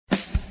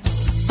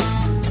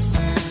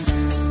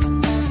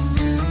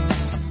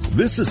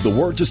This is the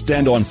Word to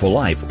Stand On for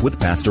Life with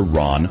Pastor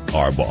Ron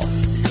Arbaugh.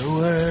 Your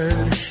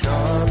word is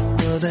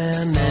sharper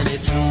than any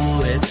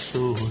two-edged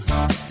sword,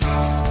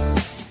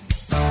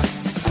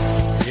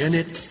 and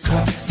it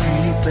cuts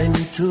deep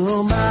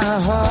into my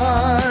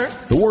heart.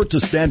 The Word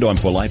to Stand On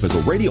for Life is a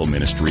radio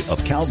ministry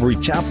of Calvary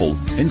Chapel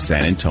in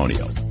San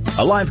Antonio.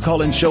 A live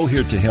call-in show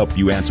here to help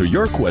you answer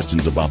your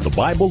questions about the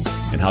Bible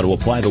and how to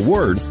apply the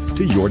Word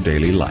to your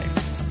daily life.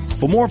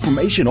 For more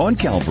information on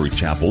Calvary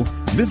Chapel,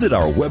 visit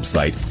our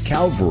website,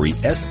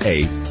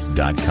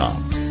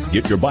 calvarysa.com.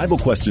 Get your Bible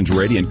questions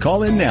ready and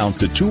call in now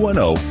to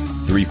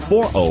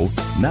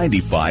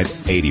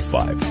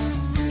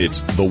 210-340-9585.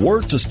 It's The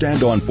Word to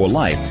Stand On for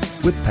Life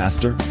with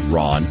Pastor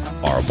Ron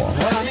Arbaugh.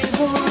 Running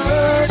for a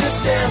word to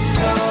stand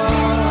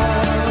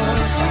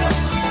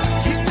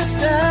on. Keep us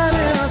down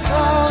in a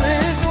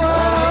solid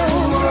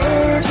ground.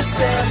 Word to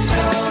stand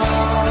on.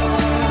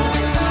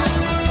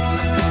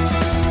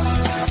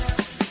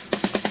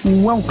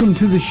 Welcome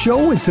to the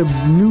show. It's a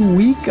new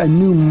week, a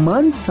new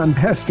month. I'm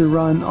Pastor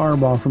Ron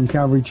Arbaugh from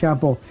Calvary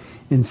Chapel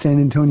in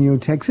San Antonio,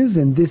 Texas,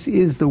 and this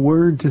is The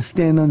Word to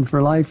Stand On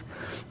for Life,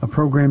 a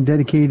program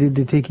dedicated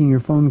to taking your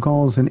phone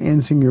calls and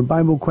answering your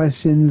Bible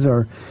questions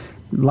or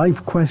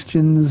life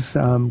questions,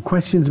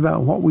 questions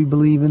about what we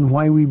believe in,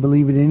 why we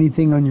believe it,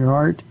 anything on your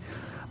heart.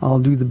 I'll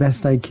do the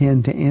best I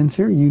can to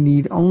answer. You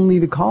need only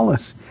to call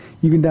us.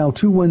 You can dial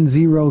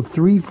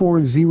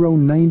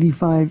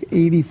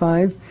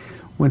 210-340-9585.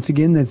 Once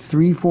again, that's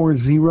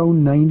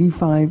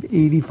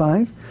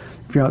 340-9585.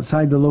 If you're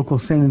outside the local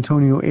San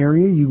Antonio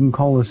area, you can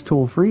call us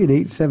toll-free at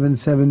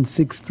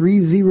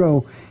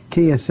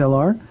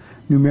 877-630-KSLR.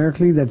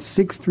 Numerically, that's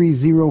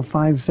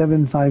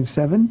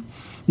 630-5757.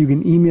 You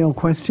can email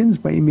questions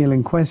by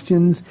emailing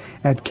questions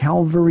at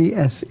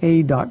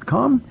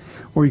calvarysa.com,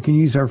 or you can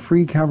use our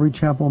free Calvary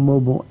Chapel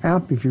mobile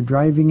app. If you're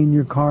driving in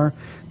your car,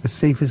 the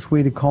safest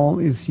way to call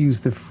is to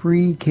use the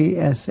free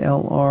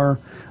KSLR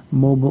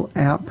mobile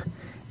app,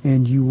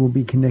 and you will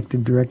be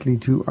connected directly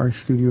to our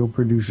studio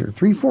producer.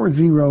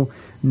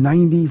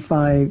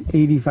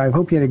 340-9585.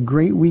 Hope you had a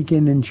great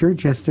weekend in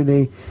church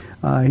yesterday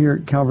here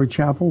at Calvary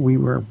Chapel. We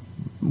were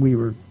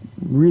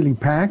really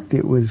packed.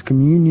 It was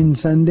Communion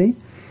Sunday,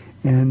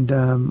 and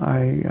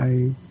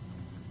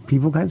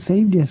people got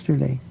saved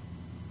yesterday.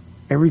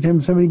 Every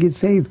time somebody gets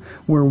saved,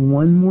 we're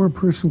one more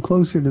person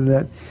closer to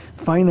that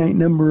finite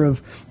number of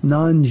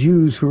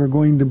non-Jews who are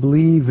going to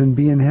believe and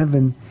be in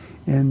heaven.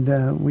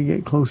 And we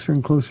get closer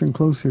and closer and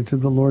closer to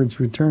the Lord's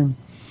return.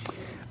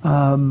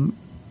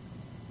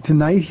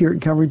 Tonight here at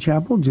Calvary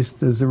Chapel,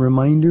 just as a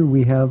reminder,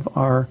 we have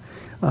our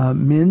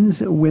men's,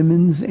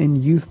 women's,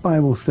 and youth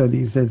Bible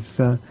studies. That's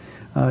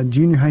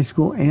junior high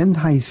school and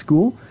high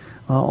school,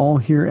 all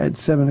here at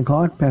 7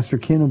 o'clock. Pastor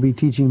Ken will be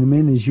teaching the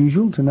men as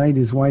usual. Tonight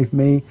his wife,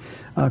 May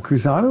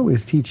Cruzado,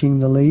 is teaching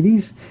the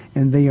ladies,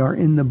 and they are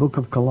in the book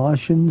of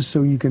Colossians.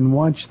 So you can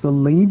watch the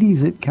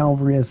ladies at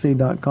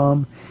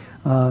calvarysa.com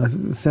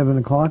 7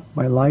 o'clock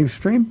by live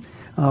stream.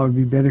 It would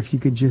be better if you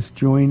could just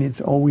join. It's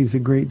always a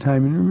great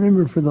time. And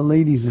remember, for the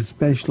ladies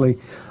especially,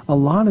 a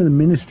lot of the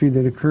ministry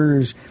that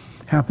occurs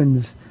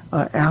happens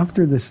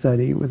after the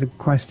study with the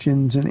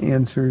questions and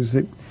answers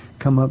that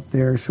come up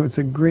there. So it's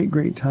a great,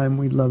 great time.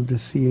 We'd love to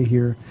see you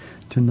here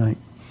tonight.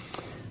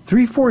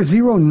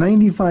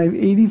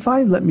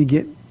 340-9585. Let me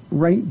get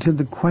right to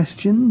the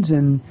questions,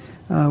 and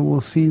we'll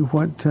see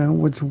what's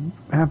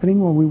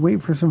happening while we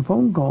wait for some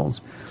phone calls.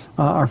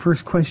 Our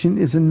first question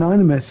is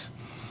anonymous.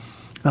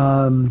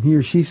 He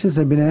or she says,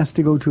 I've been asked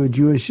to go to a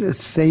Jewish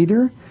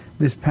Seder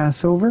this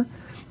Passover.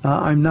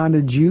 I'm not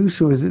a Jew,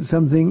 so is it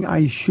something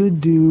I should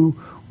do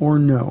or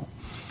no?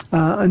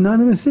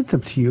 Anonymous, it's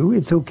up to you.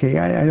 It's okay.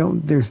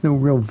 There's no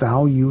real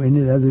value in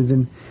it other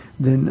than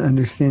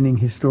understanding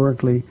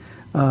historically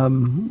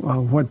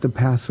what the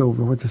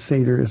Passover, what the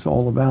Seder is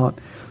all about.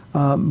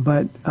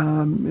 But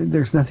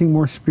there's nothing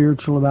more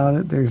spiritual about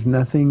it. There's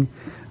nothing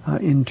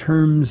in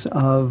terms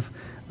of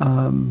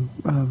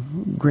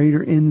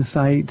greater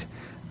insight.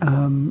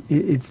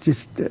 It's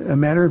just a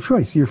matter of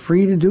choice. You're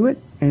free to do it,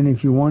 and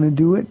if you want to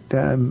do it,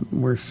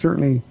 we're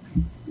certainly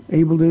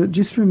able to.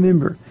 Just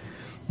remember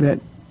that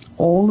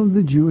all of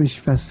the Jewish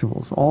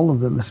festivals, all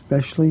of them,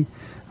 especially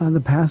the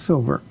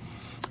Passover,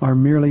 are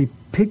merely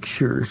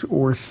pictures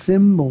or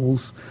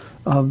symbols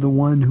of the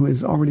one who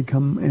has already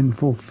come and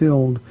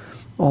fulfilled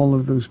all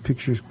of those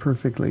pictures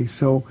perfectly.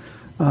 So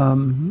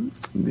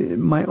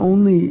my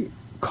only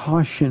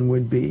caution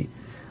would be,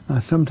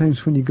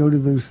 sometimes when you go to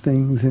those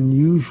things, and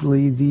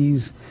usually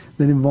these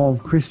that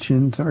involve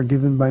Christians are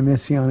given by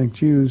Messianic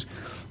Jews,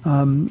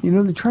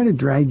 they try to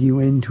drag you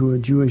into a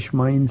Jewish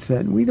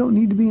mindset. We don't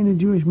need to be in a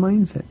Jewish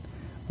mindset.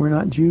 We're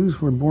not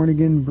Jews. We're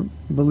born-again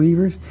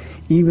believers.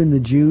 Even the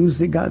Jews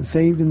that got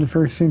saved in the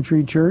first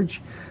century church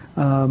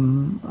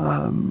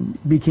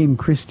became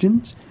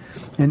Christians.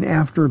 And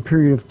after a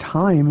period of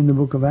time in the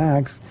book of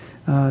Acts,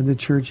 the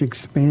church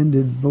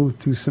expanded both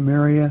to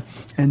Samaria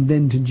and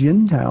then to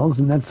Gentiles,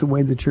 and that's the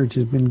way the church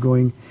has been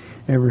going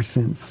ever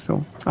since.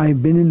 So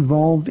I've been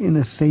involved in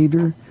a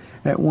Seder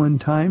at one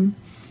time.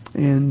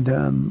 And,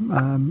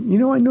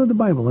 I know the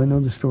Bible. I know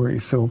the story.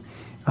 So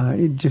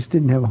it just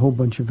didn't have a whole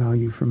bunch of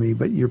value for me.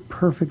 But you're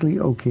perfectly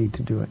okay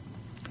to do it.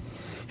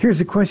 Here's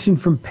a question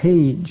from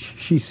Paige.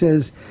 She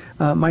says,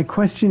 my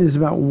question is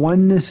about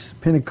oneness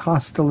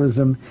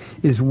Pentecostalism.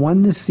 Is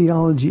oneness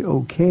theology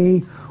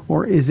okay,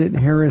 or is it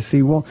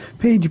heresy? Well,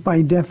 Paige,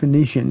 by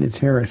definition, it's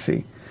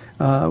heresy.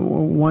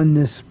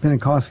 Oneness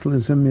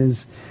Pentecostalism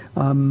is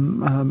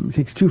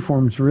takes two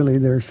forms, really.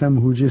 There are some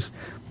who just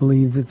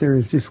believe that there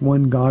is just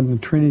one God and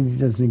the Trinity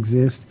doesn't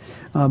exist.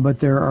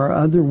 But there are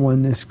other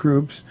oneness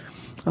groups,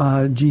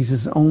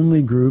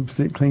 Jesus-only groups,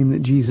 that claim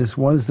that Jesus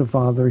was the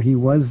Father, he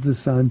was the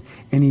Son,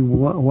 and he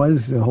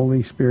was the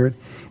Holy Spirit.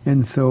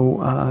 And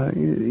so,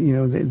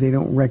 they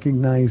don't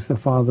recognize the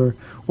Father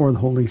or the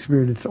Holy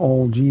Spirit. It's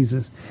all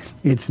Jesus.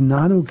 It's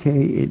not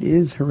okay. It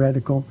is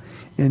heretical.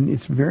 And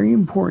it's very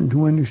important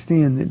to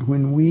understand that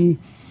when we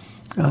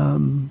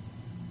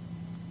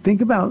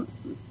think about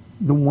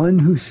the one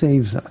who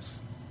saves us,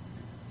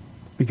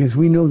 because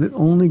we know that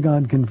only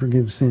God can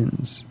forgive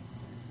sins.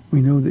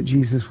 We know that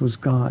Jesus was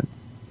God.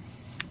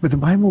 But the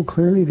Bible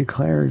clearly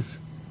declares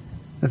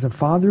that the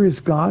Father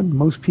is God.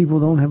 Most people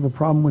don't have a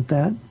problem with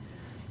that.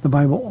 The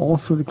Bible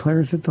also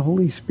declares that the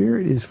Holy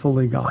Spirit is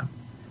fully God.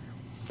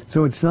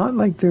 So it's not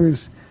like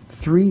there's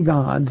three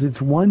gods.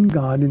 It's one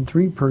God in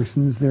three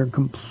persons. They're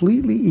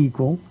completely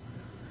equal.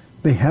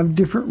 They have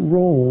different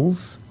roles,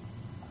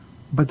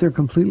 but they're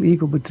completely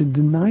equal. But to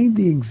deny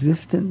the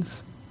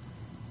existence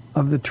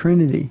of the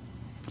Trinity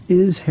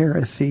is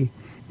heresy,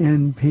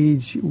 and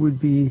Paige would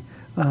be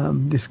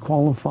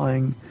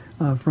disqualifying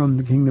from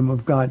the kingdom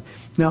of God.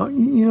 Now,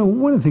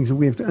 one of the things that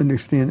we have to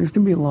understand, there's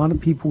going to be a lot of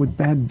people with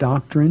bad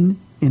doctrine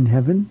in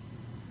heaven.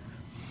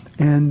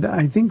 And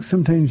I think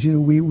sometimes,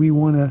 we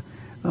want to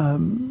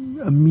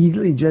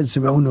immediately judge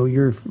somebody, oh, no,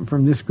 you're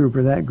from this group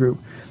or that group.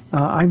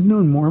 I've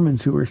known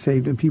Mormons who are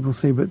saved, and people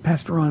say, but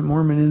Pastor Ron,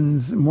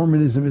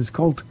 Mormonism is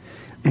cult.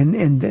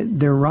 And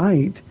they're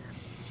right.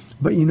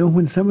 But,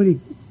 when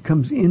somebody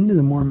comes into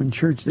the Mormon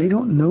church, they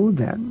don't know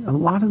that. A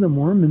lot of the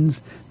Mormons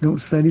don't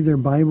study their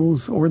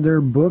Bibles or their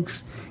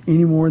books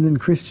any more than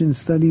Christians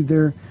study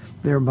their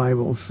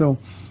Bibles. So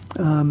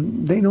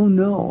they don't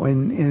know.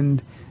 And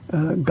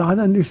God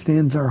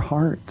understands our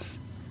hearts.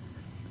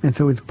 And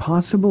so it's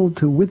possible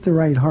to, with the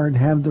right heart,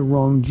 have the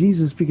wrong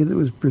Jesus because it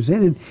was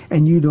presented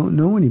and you don't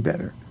know any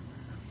better.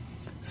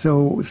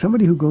 So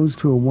somebody who goes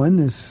to a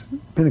oneness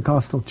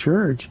Pentecostal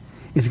church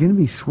is going to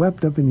be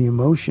swept up in the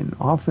emotion.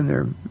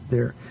 Often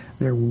they're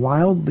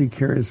wildly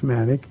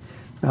charismatic.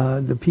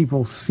 The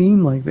people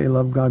seem like they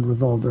love God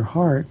with all their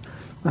heart,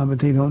 but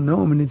they don't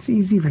know him. And it's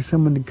easy for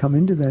someone to come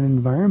into that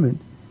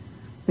environment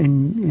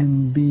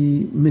and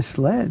be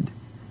misled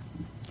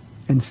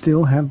and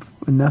still have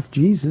enough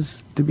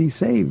Jesus to be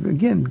saved.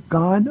 Again,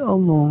 God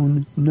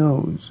alone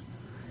knows.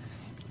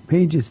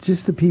 Paige, it's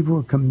just the people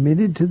who are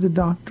committed to the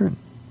doctrine,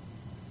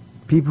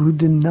 people who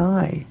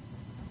deny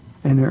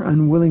and are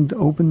unwilling to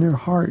open their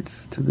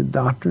hearts to the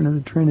doctrine of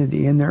the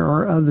Trinity, and there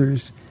are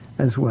others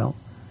as well.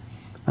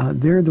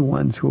 They're the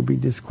ones who will be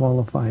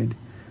disqualified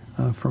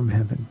from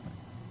heaven.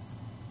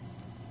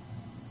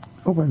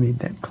 Hope I made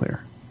that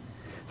clear.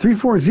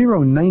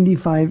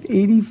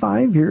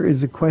 340-9585. Here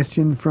is a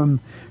question from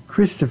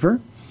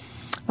Christopher.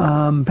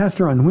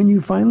 Pastor Ron, when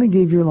you finally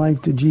gave your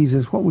life to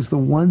Jesus, what was the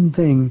one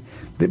thing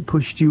that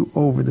pushed you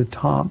over the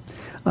top?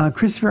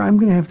 Christopher, I'm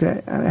going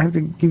to have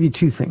to give you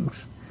two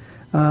things.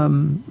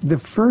 The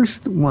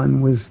first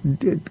one was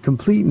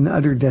complete and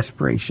utter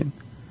desperation.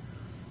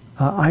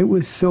 I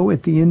was so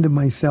at the end of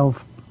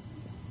myself.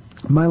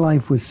 My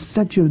life was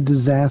such a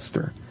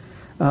disaster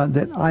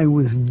that I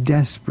was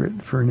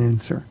desperate for an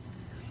answer.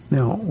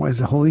 Now, as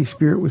the Holy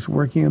Spirit was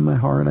working on my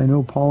heart, I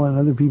know Paul and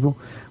other people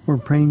were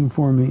praying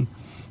for me.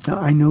 Now,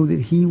 I know that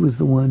he was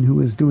the one who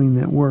was doing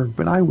that work,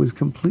 but I was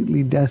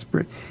completely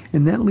desperate.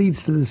 And that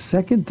leads to the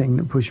second thing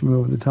that pushed me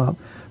over the top.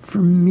 For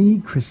me,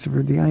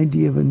 Christopher, the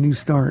idea of a new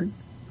start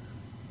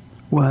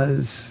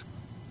was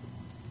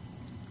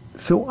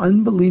so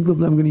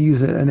unbelievably, I'm going to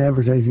use an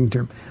advertising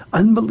term,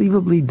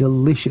 unbelievably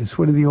delicious.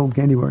 What are the old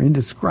candy bars?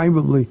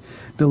 Indescribably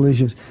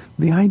delicious.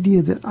 The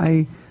idea that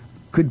I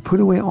could put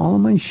away all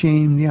of my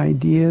shame, the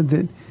idea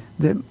that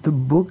the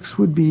books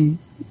would be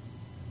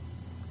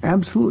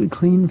absolutely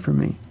clean for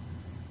me,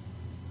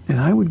 and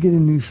I would get a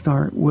new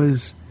start,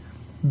 was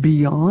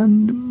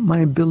beyond my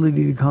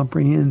ability to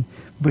comprehend,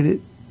 but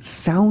it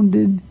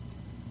sounded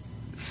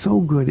so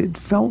good. It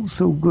felt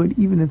so good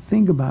even to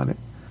think about it.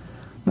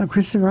 Now,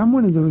 Christopher, I'm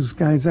one of those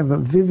guys, I have a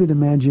vivid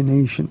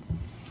imagination,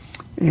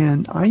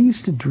 and I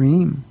used to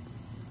dream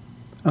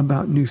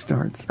about new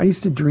starts. I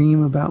used to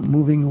dream about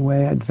moving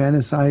away. I'd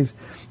fantasize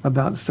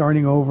about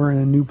starting over in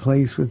a new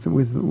place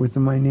with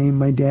my name.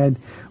 My dad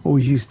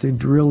always used to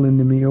drill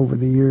into me over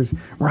the years,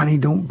 Ronnie,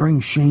 don't bring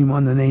shame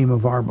on the name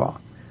of Arbaugh.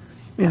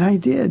 And I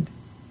did.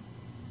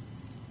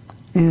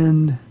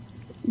 And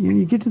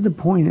you get to the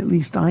point, at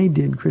least I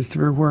did,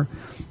 Christopher, where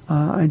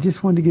I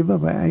just wanted to give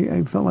up.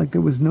 I felt like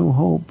there was no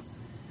hope.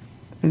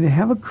 And to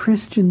have a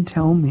Christian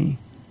tell me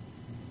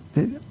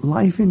that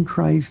life in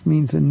Christ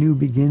means a new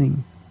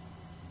beginning,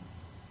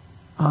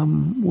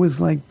 was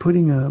like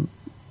putting a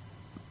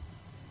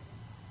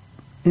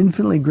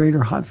infinitely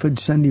greater hot fudge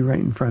sundae right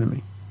in front of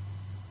me.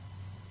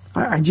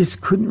 I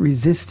just couldn't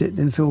resist it.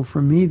 And so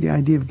for me, the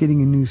idea of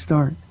getting a new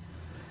start,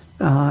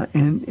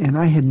 and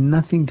I had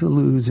nothing to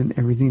lose and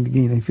everything to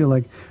gain. I feel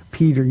like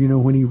Peter,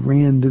 when he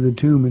ran to the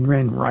tomb and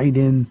ran right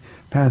in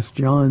past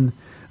John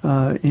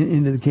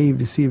into the cave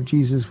to see if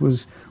Jesus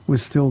was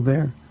still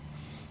there.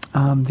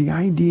 The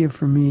idea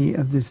for me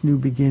of this new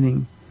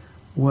beginning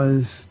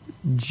was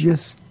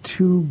just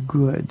too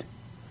good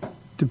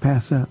to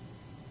pass up.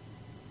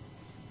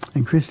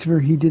 And Christopher,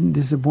 he didn't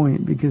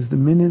disappoint, because the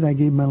minute I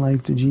gave my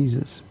life to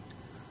Jesus,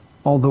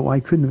 although I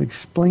couldn't have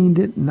explained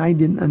it and I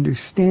didn't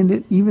understand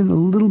it even a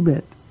little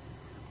bit,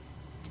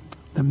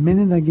 the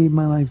minute I gave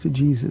my life to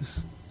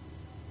Jesus,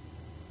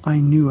 I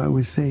knew I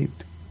was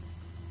saved.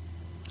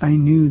 I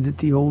knew that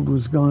the old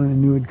was gone and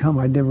the new had come.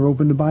 I'd never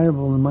opened a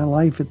Bible in my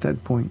life at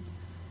that point,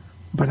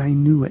 but I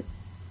knew it.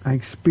 I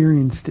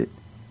experienced it.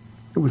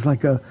 It was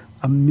like a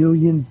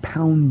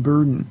 1,000,000-pound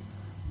burden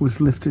was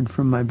lifted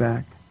from my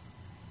back.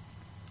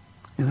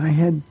 And I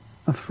had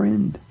a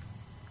friend,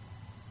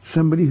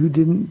 somebody who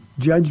didn't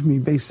judge me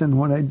based on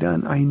what I'd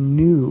done. I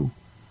knew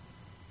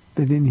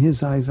that in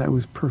his eyes I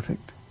was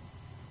perfect.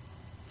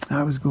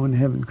 I was going to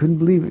heaven. Couldn't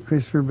believe it,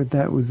 Christopher, but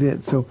that was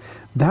it. So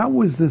that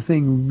was the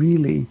thing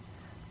really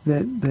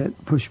that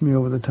pushed me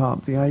over the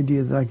top. The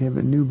idea that I could have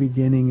a new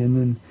beginning, and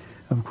then,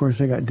 of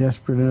course, I got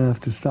desperate enough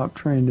to stop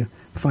trying to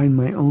find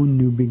my own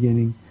new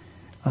beginning,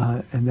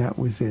 and that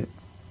was it.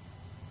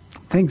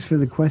 Thanks for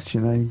the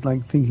question. I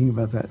like thinking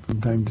about that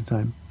from time to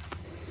time.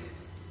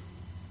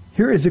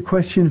 Here is a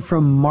question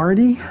from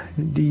Marty.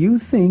 Do you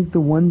think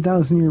the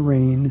 1,000-year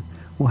reign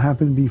will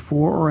happen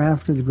before or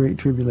after the Great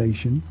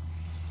Tribulation?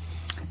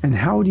 And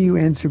how do you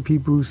answer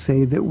people who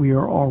say that we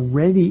are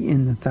already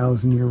in the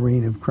 1,000-year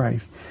reign of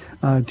Christ?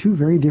 Two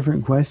very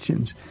different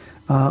questions.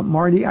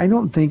 Marty, I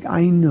don't think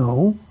I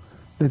know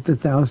that the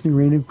 1,000-year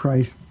reign of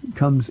Christ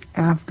comes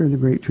after the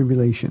Great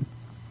Tribulation.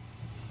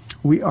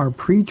 We are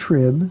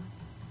pre-trib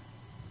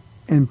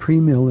and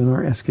pre-mill in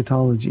our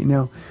eschatology.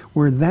 Now,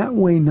 we're that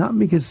way not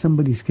because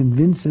somebody's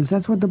convinced us.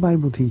 That's what the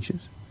Bible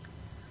teaches.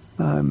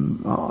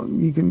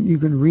 You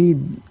can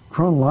read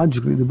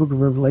chronologically the book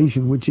of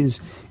Revelation, which is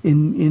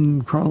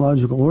in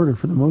chronological order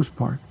for the most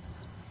part.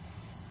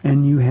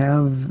 And you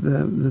have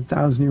the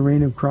 1,000-year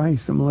reign of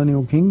Christ, the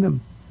millennial kingdom,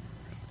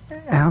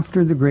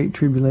 after the Great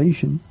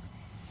Tribulation.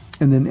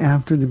 And then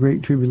after the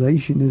Great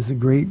Tribulation is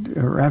after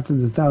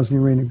the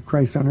 1,000-year reign of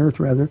Christ on earth,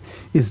 rather,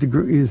 is the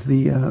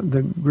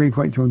Great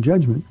White Throne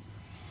Judgment,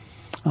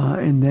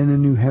 and then a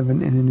new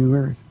heaven and a new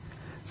earth.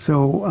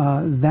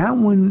 So that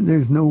one,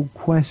 there's no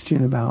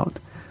question about.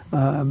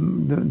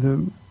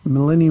 The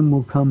millennium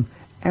will come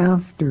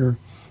after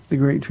the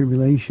Great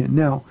Tribulation.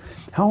 Now,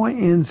 how I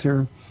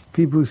answer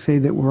people who say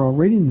that we're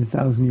already in the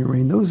 1,000-year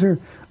reign, those are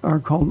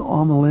called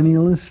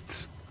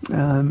amillennialists,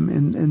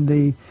 and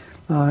they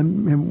have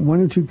one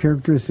or two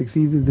characteristics.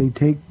 Either they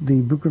take the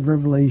book of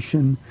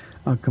Revelation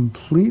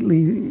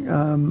completely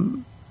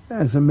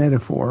as a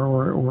metaphor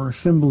or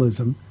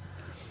symbolism,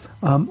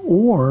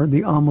 or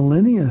the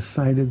amillennialist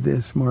side of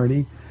this,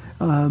 Marty,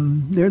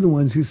 they're the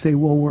ones who say,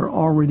 well, we're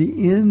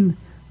already in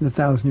the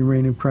 1,000-year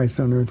reign of Christ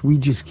on earth. We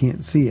just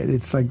can't see it.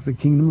 It's like the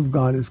kingdom of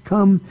God has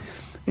come,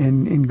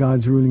 and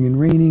God's ruling and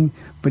reigning,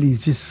 but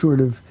he's just sort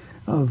of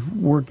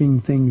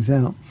working things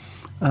out.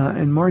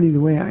 And Marty,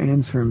 the way I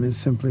answer him is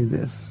simply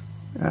this.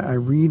 I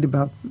read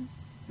about,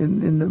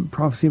 in the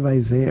prophecy of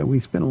Isaiah, we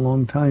spent a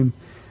long time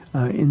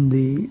in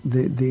the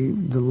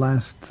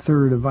last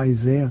third of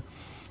Isaiah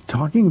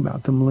talking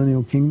about the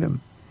millennial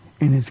kingdom.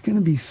 And it's going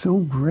to be so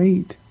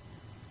great.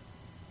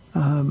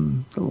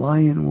 The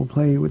lion will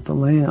play with the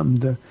lamb.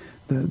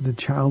 The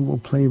child will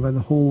play by the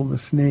hole of a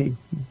snake.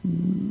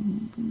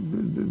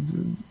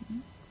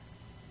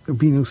 There'll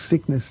be no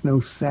sickness,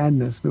 no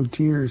sadness, no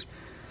tears.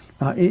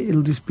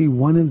 It'll just be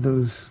one of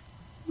those,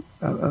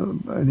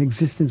 an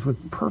existence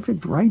with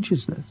perfect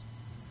righteousness.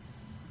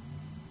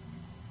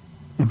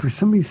 And for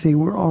somebody to say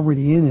we're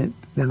already in it,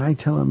 then I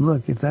tell them,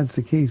 look, if that's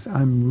the case,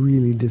 I'm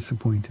really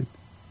disappointed.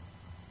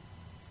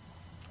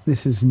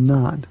 This is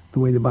not the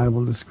way the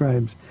Bible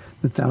describes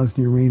the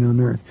 1,000-year reign on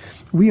earth.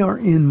 We are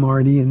in,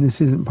 Marty, and this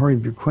isn't part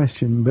of your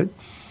question, but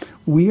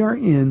we are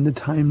in the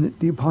time that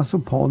the Apostle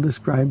Paul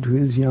described to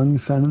his young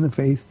son in the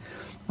faith,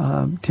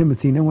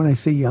 Timothy. Now, when I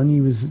say young, he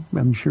was,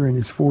 I'm sure, in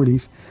his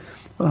 40s.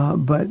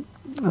 But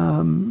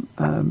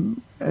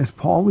as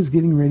Paul was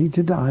getting ready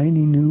to die, and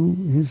he knew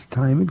his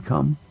time had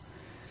come,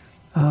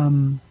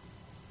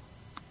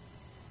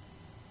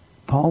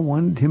 Paul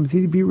wanted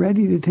Timothy to be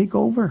ready to take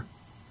over.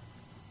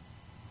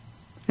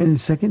 And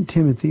in 2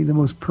 Timothy, the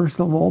most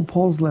personal of all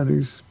Paul's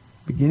letters,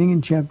 beginning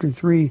in chapter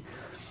 3,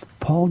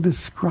 Paul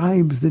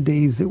describes the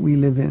days that we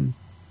live in.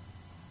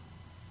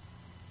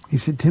 He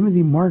said,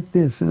 Timothy, mark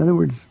this. In other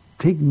words,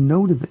 take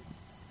note of it.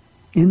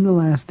 In the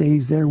last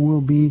days there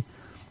will be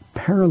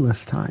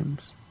perilous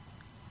times.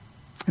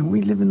 And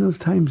we live in those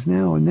times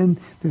now. And then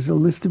there's a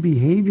list of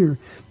behavior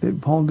that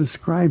Paul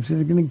describes that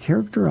are going to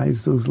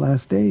characterize those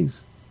last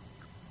days.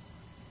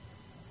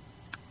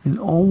 And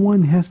all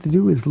one has to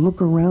do is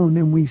look around,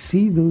 and we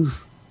see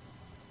those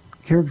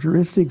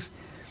characteristics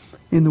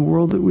in the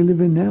world that we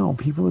live in now.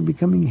 People are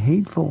becoming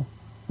hateful,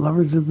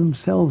 lovers of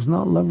themselves,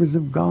 not lovers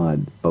of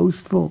God,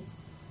 boastful,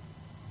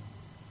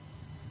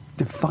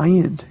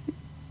 defiant.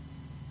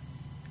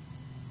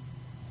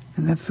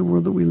 And that's the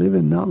world that we live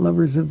in, not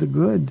lovers of the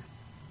good,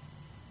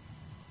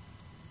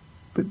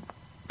 but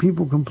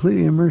people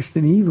completely immersed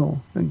in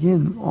evil.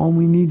 Again, all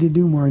we need to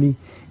do, Marty,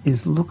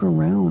 is look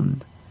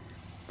around.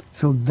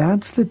 So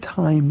that's the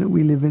time that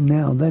we live in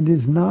now. That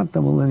is not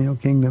the millennial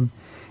kingdom.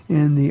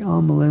 And the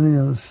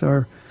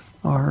amillennialists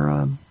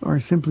are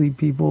simply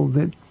people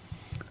that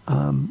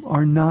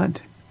are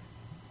not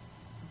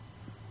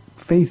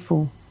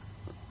faithful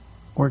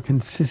or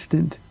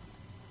consistent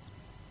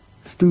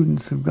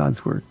students of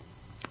God's Word,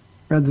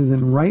 rather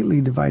than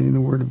rightly dividing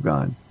the Word of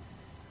God.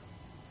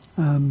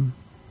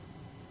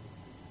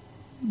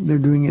 They're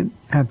doing it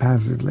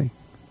haphazardly.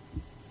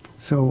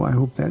 So I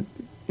hope that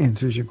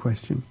answers your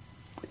question.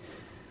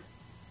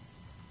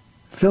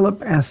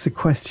 Philip asks a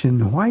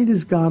question, why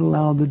does God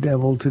allow the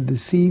devil to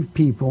deceive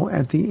people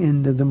at the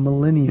end of the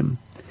millennium?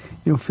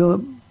 You know,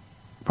 Philip,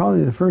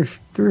 probably the first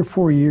 3 or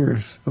 4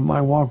 years of my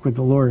walk with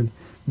the Lord,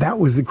 that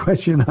was the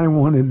question I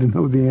wanted to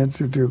know the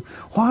answer to.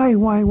 Why?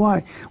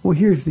 Well,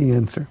 here's the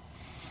answer.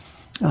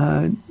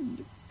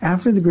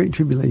 After the Great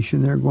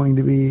Tribulation, there are going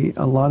to be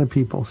a lot of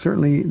people.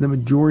 Certainly the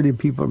majority of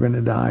people are going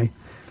to die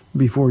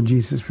before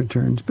Jesus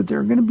returns. But there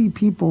are going to be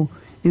people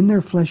in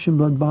their flesh and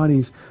blood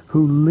bodies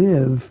who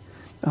live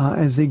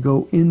as they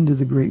go into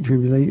the Great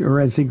Tribulation,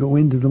 or as they go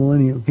into the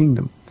millennial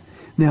kingdom.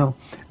 Now,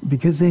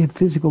 because they have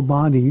physical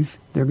bodies,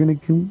 they're going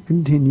to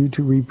continue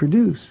to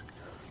reproduce.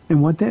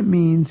 And what that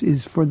means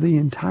is for the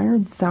entire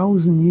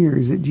 1,000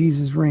 years that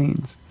Jesus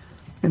reigns.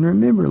 And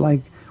remember,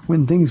 like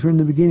when things were in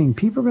the beginning,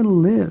 people are going to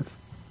live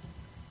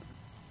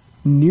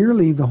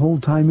nearly the whole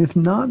time, if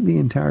not the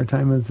entire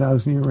time of the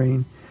 1,000-year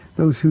reign.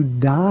 Those who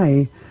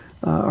die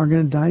are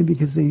going to die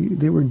because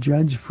they were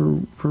judged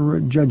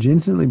judged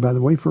instantly, by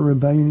the way, for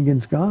rebellion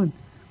against God.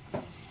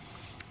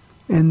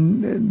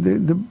 And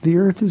the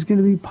earth is going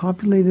to be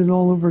populated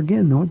all over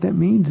again. Now, what that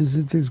means is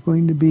that there's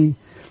going to be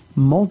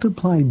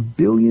multiplied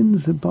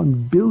billions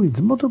upon billions,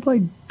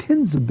 multiplied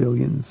tens of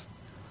billions,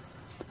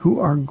 who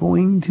are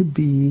going to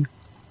be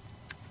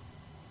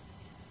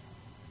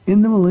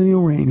in the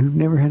millennial reign, who've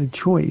never had a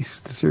choice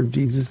to serve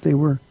Jesus. They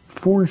were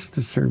forced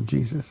to serve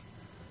Jesus.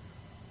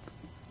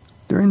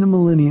 During the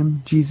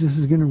millennium, Jesus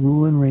is going to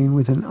rule and reign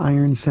with an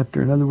iron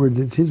scepter. In other words,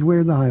 it's his way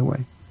or the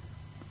highway.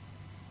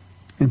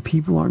 And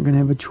people aren't going to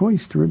have a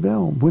choice to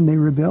rebel. When they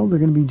rebel, they're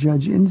going to be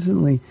judged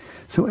instantly.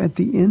 So at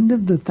the end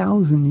of the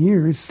 1,000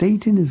 years,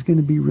 Satan is going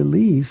to be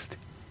released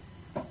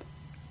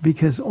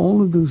because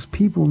all of those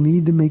people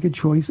need to make a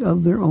choice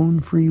of their own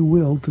free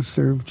will to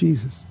serve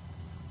Jesus.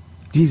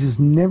 Jesus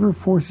never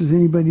forces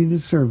anybody to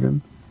serve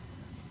him.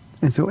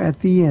 And so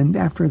at the end,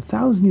 after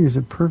 1,000 years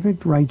of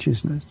perfect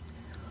righteousness,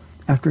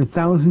 after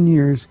 1,000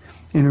 years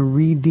in a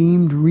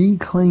redeemed,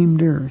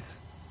 reclaimed earth,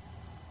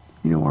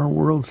 you know, our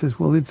world says,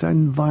 well, it's an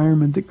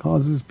environment that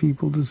causes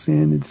people to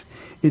sin.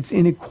 It's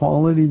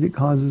inequality that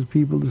causes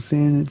people to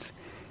sin.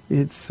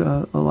 It's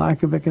a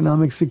lack of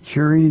economic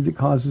security that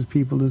causes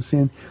people to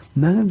sin.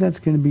 None of that's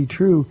going to be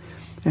true.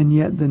 And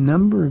yet the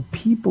number of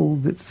people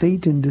that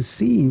Satan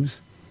deceives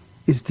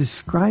is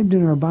described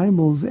in our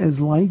Bibles as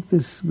like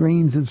the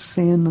grains of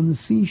sand on the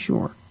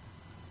seashore.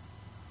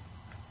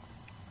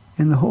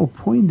 And the whole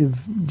point of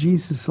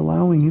Jesus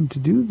allowing him to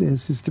do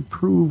this is to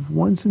prove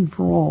once and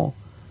for all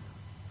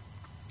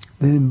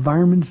that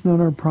environment's not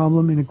our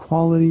problem,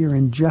 inequality or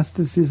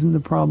injustice isn't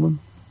the problem.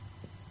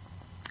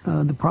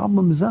 The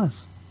problem is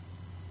us.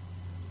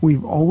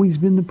 We've always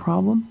been the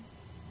problem,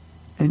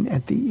 and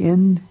at the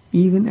end,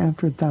 even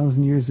after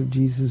 1,000 years of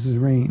Jesus'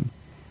 reign,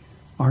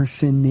 our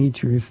sin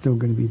nature is still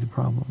going to be the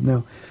problem.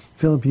 Now,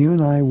 Philip, you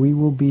and I, we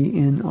will be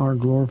in our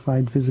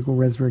glorified physical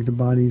resurrected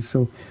bodies,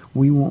 so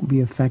we won't be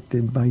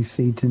affected by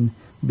Satan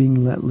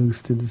being let loose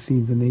to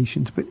deceive the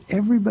nations. But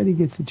everybody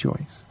gets a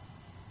choice.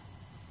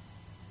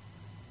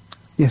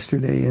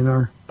 Yesterday in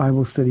our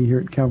Bible study here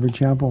at Calvary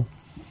Chapel,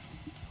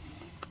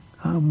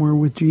 we're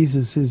with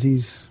Jesus as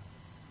he's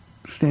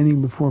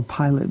standing before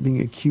Pilate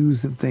being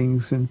accused of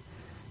things and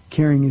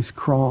carrying his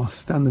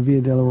cross down the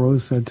Via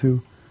Dolorosa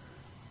to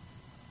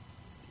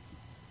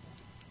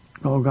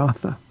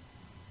Golgotha.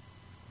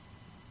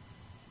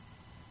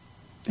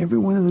 Every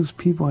one of those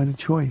people had a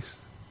choice.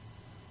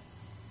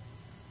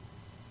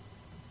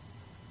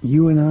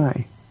 You and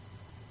I,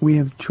 we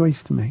have a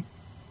choice to make.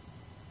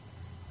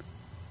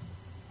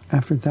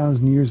 After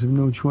 1,000 years of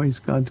no choice,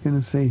 God's going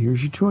to say,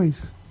 here's your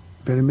choice.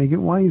 Better make it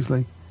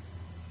wisely.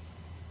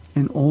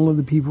 And all of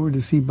the people who are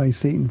deceived by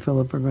Satan,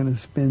 Philip, are going to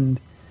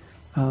spend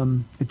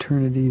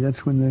eternity.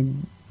 That's when the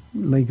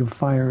lake of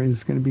fire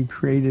is going to be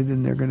created,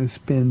 and they're going to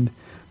spend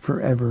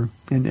forever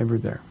and ever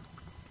there.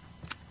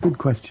 Good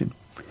question.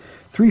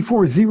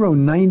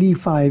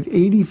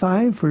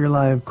 340-9585 for your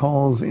live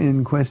calls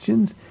and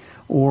questions,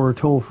 or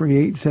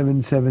toll-free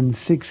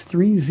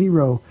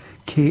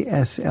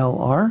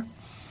 877-630-KSLR.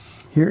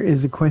 Here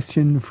is a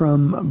question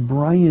from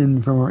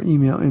Brian from our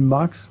email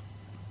inbox.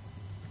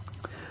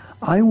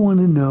 I want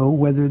to know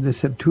whether the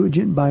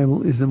Septuagint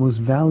Bible is the most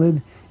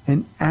valid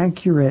and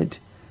accurate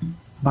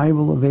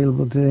Bible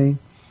available today.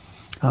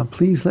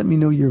 Please let me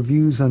know your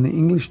views on the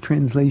English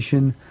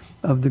translation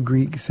of the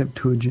Greek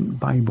Septuagint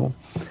Bible.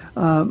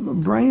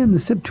 Brian, the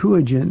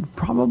Septuagint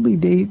probably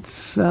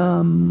dates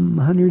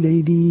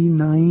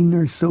 189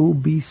 or so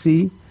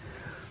BC.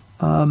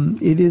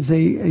 It is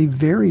a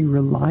very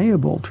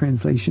reliable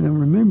translation. And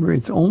remember,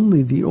 it's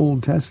only the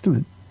Old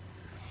Testament.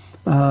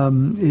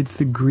 It's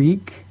the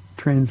Greek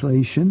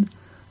translation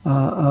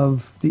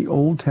of the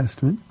Old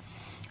Testament.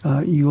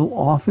 You'll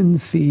often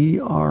see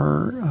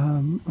our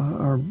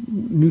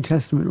New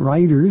Testament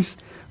writers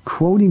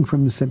quoting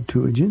from the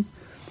Septuagint.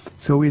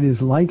 So it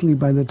is likely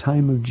by the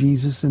time of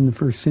Jesus in the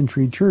first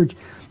century church,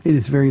 it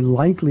is very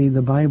likely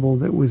the Bible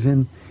that was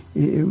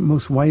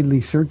most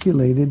widely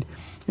circulated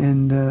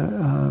and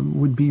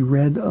would be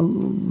read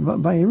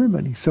by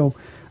everybody. So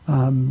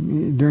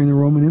during the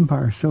Roman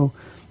Empire. So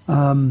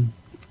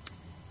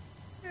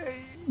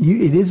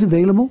it is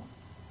available.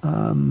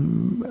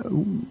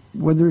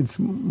 Whether it's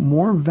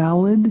more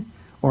valid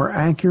or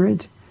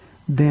accurate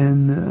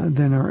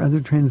than our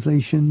other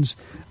translations,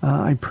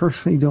 I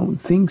personally don't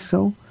think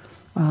so.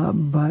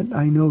 But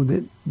I know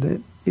that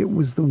it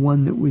was the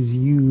one that was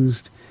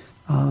used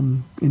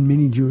in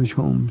many Jewish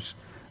homes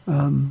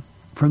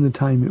from the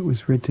time it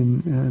was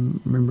written.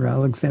 Remember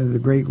Alexander the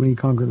Great, when he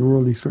conquered the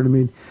world, he sort of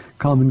made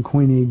Common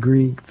Koine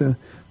Greek the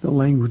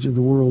language of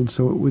the world,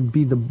 so it would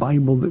be the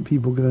Bible that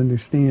people could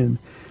understand.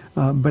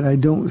 But I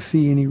don't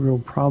see any real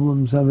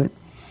problems of it,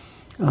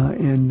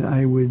 and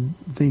I would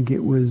think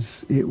it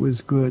was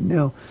good.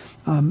 Now,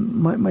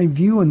 my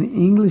view on the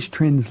English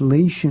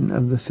translation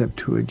of the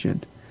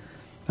Septuagint,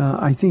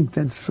 I think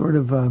that's sort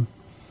of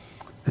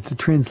it's a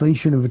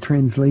translation of a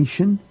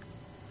translation,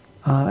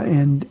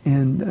 and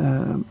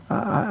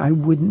I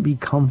wouldn't be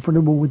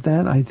comfortable with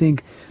that. I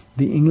think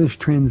the English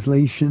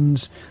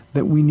translations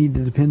that we need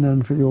to depend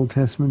on for the Old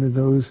Testament are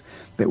those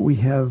that we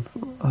have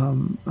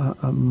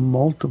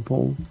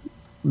multiple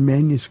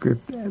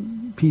manuscript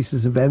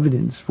pieces of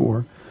evidence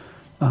for,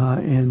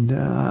 and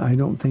I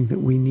don't think that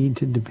we need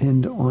to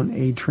depend on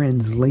a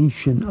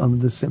translation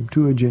of the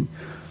Septuagint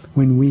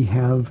when we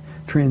have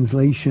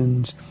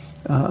translations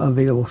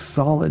available,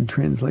 solid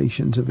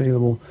translations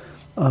available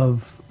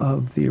of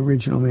the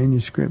original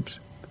manuscripts.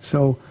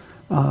 So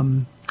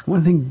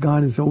one thing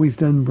God has always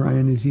done,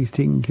 Brian, is he's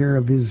taken care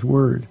of his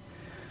word.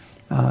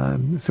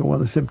 So while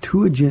the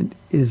Septuagint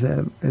is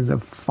a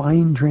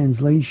fine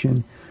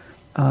translation,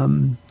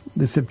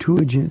 the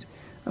Septuagint,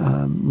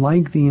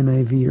 like the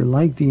NIV or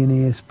like the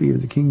NASB or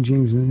the King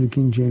James and the New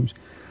King James,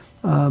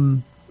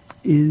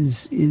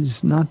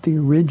 is not the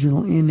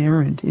original,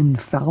 inerrant,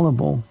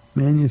 infallible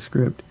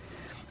manuscript.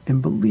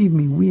 And believe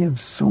me, we have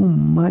so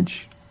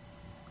much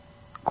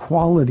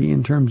quality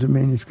in terms of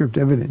manuscript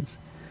evidence.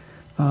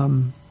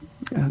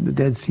 The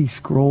Dead Sea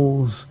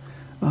Scrolls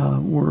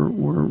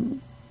were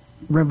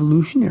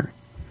revolutionary.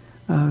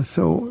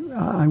 So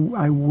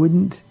I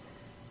wouldn't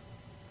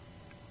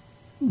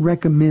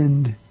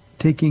recommend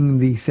taking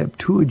the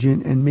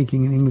Septuagint and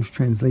making an English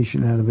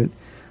translation out of it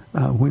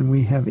when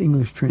we have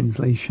English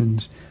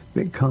translations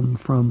that come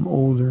from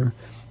older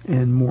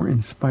and more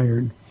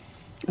inspired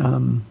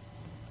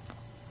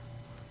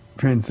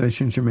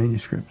translations or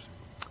manuscripts.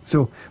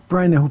 So,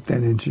 Brian, I hope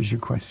that answers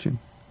your question.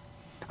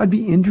 I'd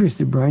be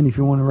interested, Brian, if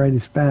you want to write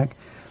us back,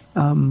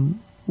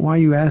 why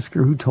you ask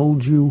or who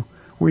told you,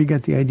 where you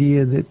got the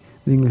idea that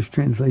the English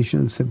translation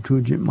of the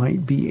Septuagint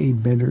might be a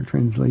better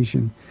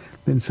translation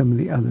than some of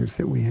the others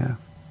that we have.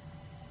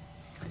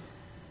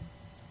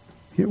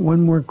 Here,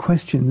 one more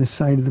question this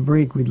side of the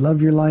break. We'd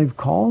love your live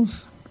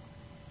calls.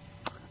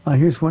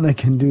 Here's one I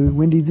can do.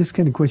 Wendy, this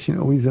kind of question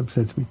always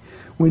upsets me.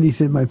 Wendy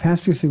said, my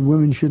pastor said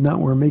women should not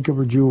wear makeup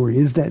or jewelry.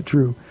 Is that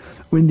true?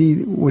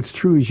 Wendy, what's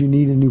true is you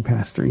need a new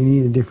pastor. You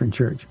need a different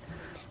church.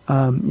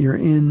 You're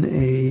in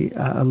a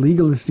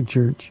legalistic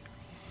church,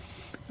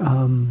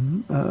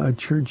 a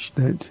church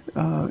that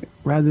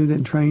rather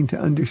than trying to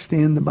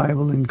understand the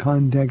Bible in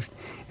context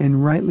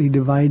and rightly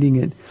dividing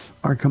it,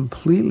 are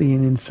completely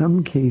and in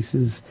some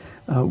cases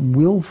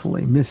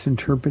willfully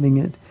misinterpreting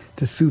it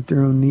to suit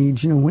their own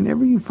needs. You know,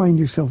 whenever you find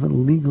yourself in a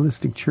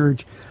legalistic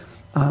church,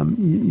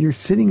 you're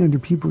sitting under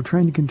people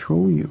trying to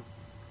control you.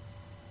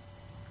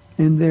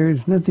 And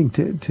there's nothing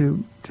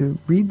to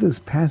read those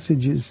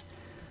passages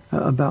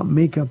about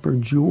makeup or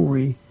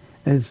jewelry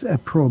as a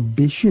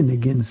prohibition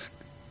against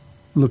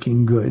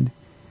looking good.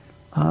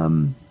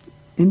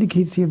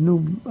 Indicates you have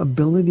no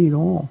ability at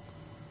all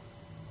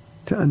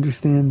to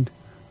understand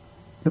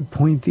the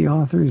point the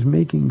author is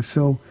making.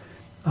 So,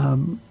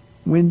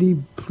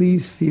 Wendy,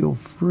 please feel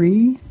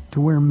free to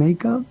wear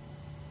makeup.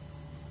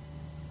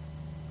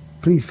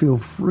 Please feel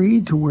free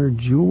to wear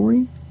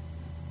jewelry.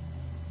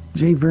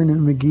 J.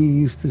 Vernon McGee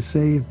used to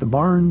say, if the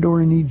barn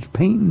door needs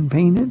painting,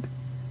 paint it.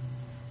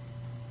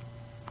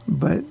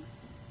 But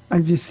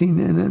I've just seen,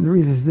 and the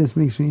reason this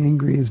makes me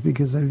angry is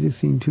because I've just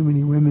seen too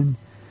many women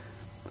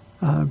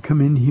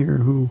come in here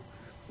who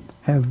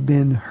have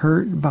been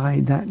hurt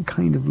by that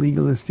kind of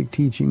legalistic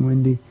teaching,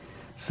 Wendy.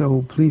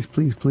 So please,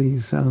 please,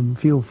 please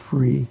feel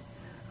free.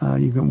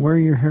 You can wear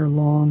your hair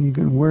long. You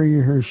can wear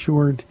your hair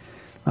short.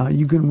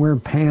 You can wear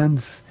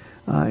pants.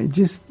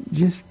 Just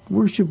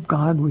worship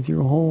God with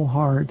your whole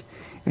heart,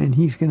 and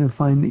he's going to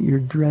find that you're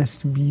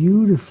dressed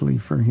beautifully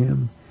for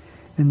him.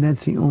 And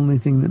that's the only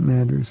thing that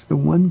matters. The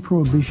one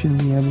prohibition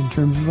we have in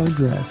terms of our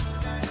dress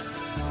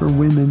for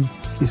women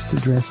is to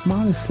dress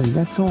modestly.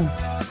 That's all.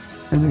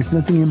 And there's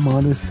nothing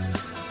immodest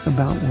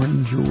about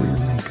wearing jewelry or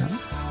makeup.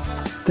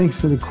 Thanks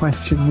for the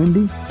question,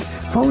 Wendy.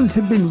 Phones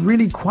have been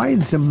really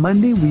quiet. It's a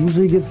Monday. We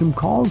usually get some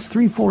calls,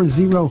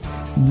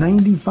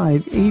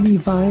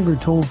 340-9585 or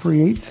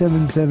toll-free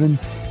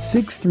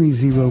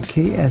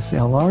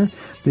 877-630-KSLR.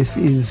 This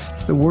is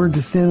The Word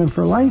to Stand On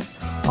for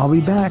Life. I'll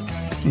be back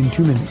in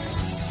 2 minutes.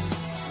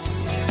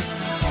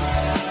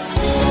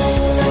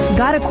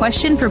 Got a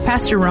question for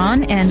Pastor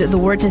Ron and The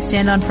Word to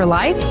Stand On for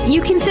Life?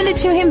 You can send it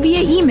to him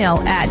via email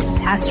at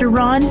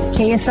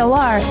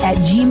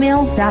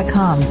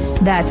pastorronKSLR@gmail.com.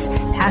 That's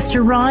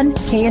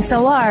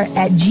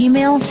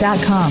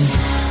pastorronKSLR@gmail.com.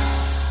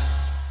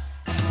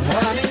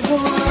 I need the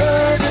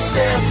Word to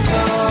stand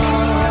on.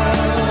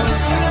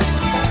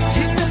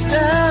 Keep us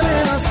down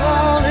in a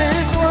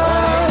solid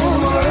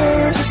ground.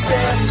 Word to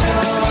stand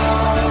on.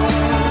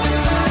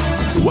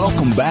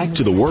 Welcome back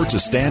to the Word to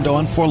Stand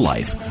On for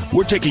Life.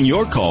 We're taking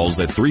your calls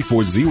at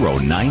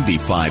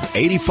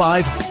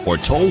 340-9585 or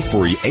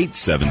toll-free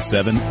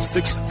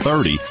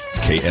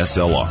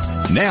 877-630-KSLR.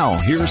 Now,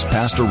 here's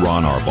Pastor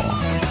Ron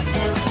Arbaugh.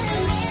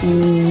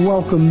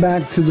 Welcome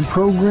back to the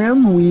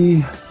program.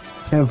 We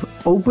have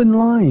open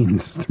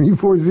lines,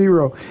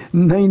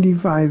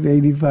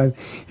 340-9585.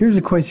 Here's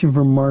a question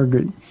from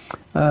Margaret.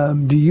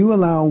 Do you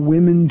allow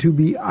women to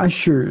be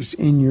ushers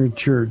in your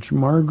church?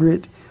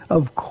 Margaret,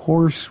 of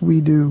course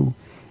we do.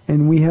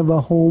 And we have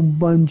a whole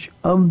bunch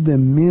of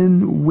them,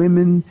 men,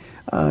 women,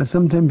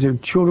 sometimes their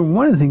children.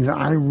 One of the things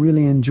I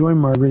really enjoy,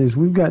 Margaret, is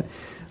we've got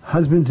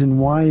husbands and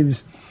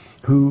wives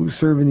who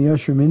serve in the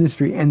usher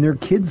ministry, and their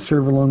kids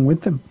serve along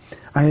with them.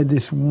 I had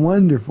this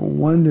wonderful,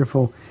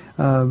 wonderful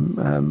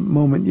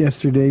moment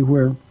yesterday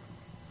where,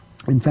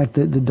 in fact,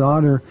 the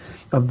daughter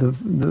of the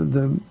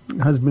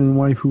husband and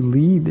wife who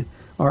lead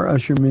our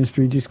usher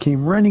ministry just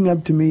came running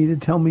up to me to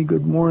tell me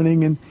good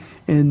morning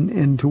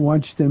and to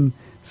watch them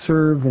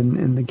serve,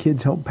 and the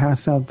kids help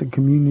pass out the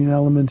communion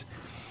elements.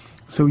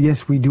 So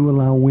yes, we do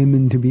allow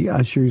women to be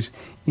ushers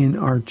in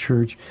our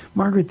church.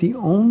 Margaret, the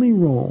only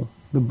role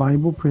the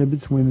Bible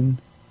prohibits women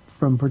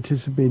from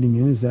participating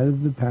in is that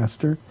of the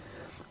pastor,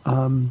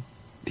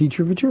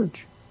 teacher of a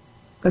church.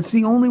 That's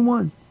the only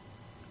one.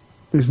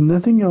 There's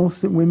nothing else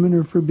that women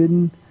are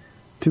forbidden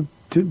to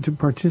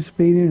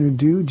participate in or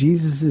do.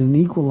 Jesus is an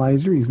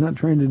equalizer. He's not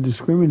trying to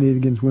discriminate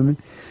against women.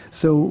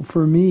 So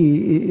for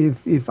me,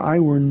 if I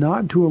were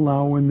not to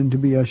allow women to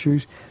be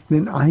ushers,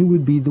 then I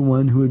would be the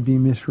one who would be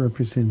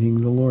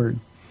misrepresenting the Lord.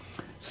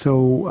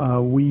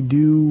 So we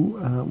do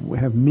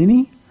have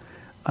many.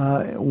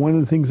 One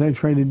of the things I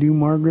try to do,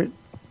 Margaret,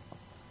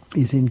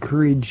 is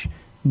encourage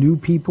new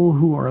people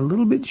who are a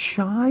little bit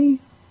shy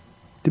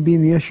to be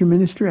in the usher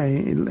ministry. I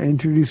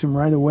introduce them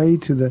right away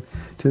to the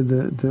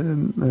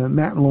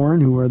Matt and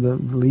Lauren, who are the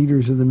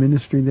leaders of the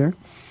ministry there.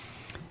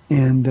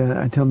 And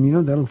I tell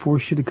them, that'll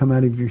force you to come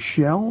out of your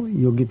shell.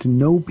 You'll get to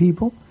know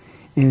people.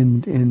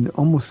 And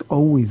almost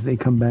always they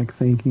come back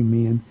thanking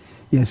me. And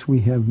yes,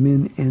 we have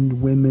men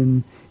and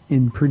women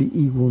in pretty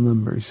equal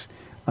numbers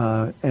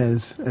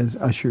as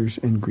ushers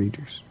and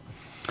greeters.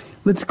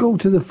 Let's go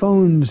to the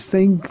phones.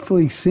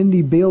 Thankfully,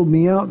 Cindy bailed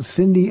me out.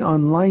 Cindy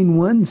on line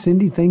 1.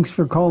 Cindy, thanks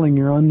for calling.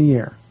 You're on the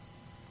air.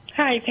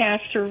 Hi,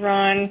 Pastor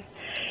Ron.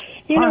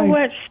 You Hi. know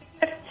what?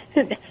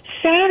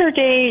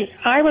 Saturday,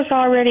 I was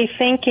already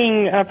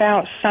thinking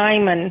about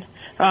Simon,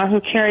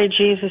 who carried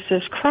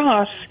Jesus'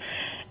 cross,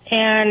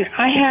 and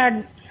I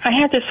had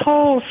this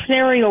whole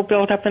scenario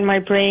built up in my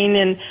brain,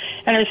 and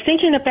I was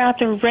thinking about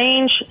the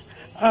range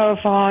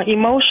of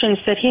emotions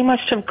that he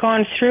must have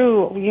gone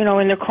through,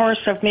 in the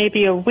course of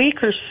maybe a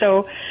week or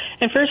so.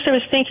 And first I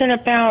was thinking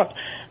about,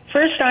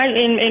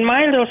 in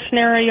my little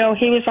scenario,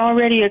 he was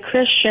already a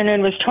Christian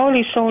and was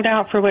totally sold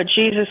out for what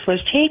Jesus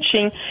was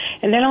teaching,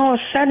 and then all of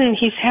a sudden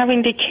he's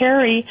having to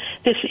carry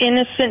this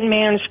innocent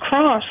man's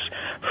cross,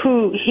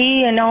 who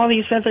he and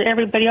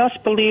everybody else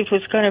believed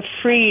was going to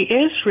free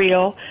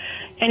Israel.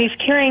 And he's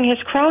carrying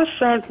his cross,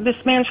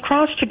 this man's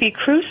cross, to be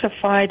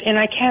crucified. And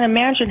I can't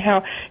imagine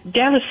how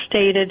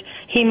devastated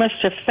he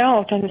must have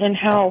felt, and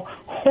how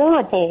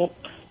horrible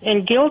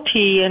and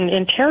guilty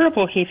and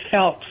terrible he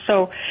felt.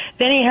 So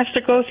then he has to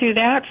go through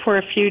that for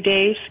a few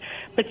days.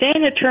 But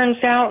then it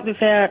turns out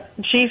that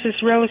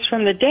Jesus rose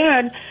from the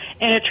dead,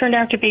 and it turned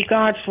out to be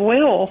God's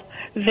will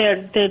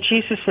that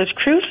Jesus was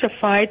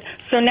crucified.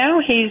 So now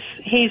he's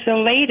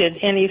elated,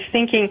 and he's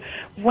thinking,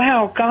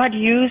 wow, God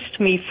used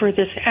me for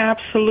this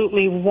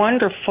absolutely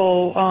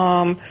wonderful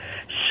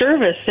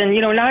service, and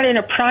not in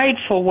a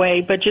prideful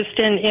way, but just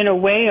in a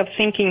way of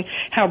thinking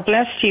how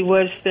blessed he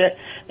was that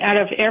out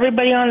of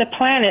everybody on the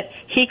planet,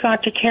 he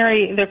got to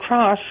carry the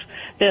cross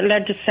that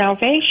led to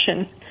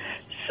salvation.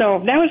 So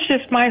that was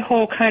just my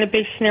whole kind of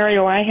big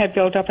scenario I had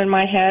built up in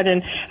my head,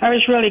 and I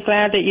was really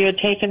glad that you had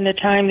taken the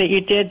time that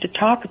you did to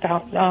talk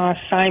about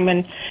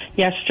Simon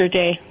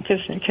yesterday,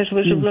 because it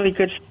was a really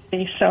good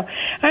study. So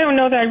I don't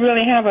know that I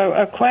really have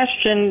a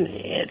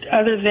question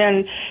other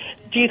than,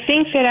 do you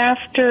think that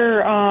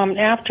after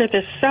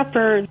the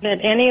supper that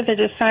any of the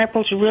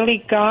disciples really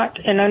got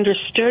and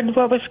understood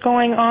what was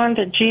going on,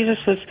 that Jesus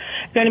was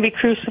going to be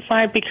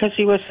crucified because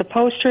he was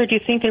supposed to, or do you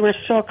think they were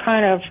still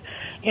kind of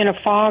in a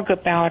fog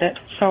about it?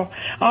 So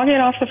I'll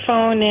get off the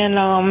phone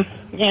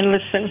and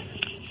listen.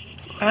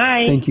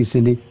 Bye. Thank you,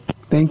 Cindy.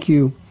 Thank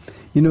you.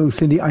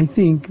 Cindy, I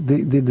think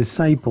the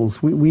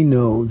disciples, we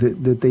know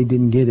that they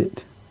didn't get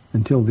it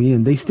until the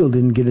end. They still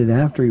didn't get it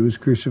after he was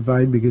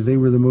crucified, because they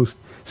were the most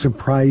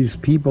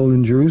surprised people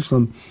in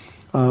Jerusalem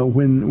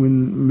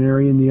when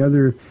Mary and the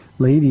other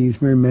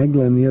ladies, Mary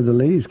Magdalene and the other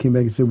ladies, came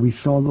back and said, "We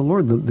saw the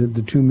Lord.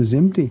 The tomb is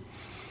empty."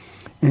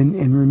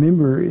 And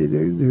remember,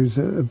 there's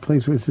a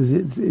place where it says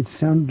it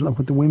sounded like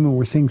what the women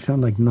were saying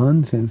sounded like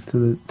nonsense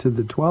to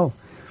the 12,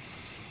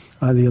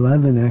 the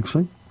 11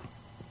 actually,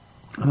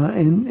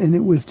 and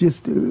it was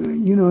just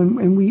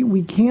and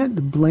we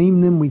can't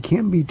blame them. We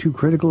can't be too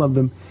critical of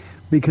them,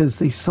 because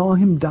they saw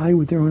him die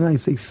with their own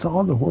eyes. They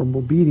saw the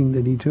horrible beating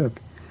that he took.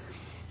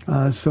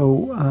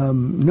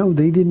 No,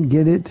 they didn't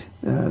get it.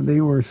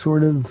 They were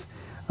sort of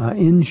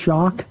in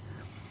shock.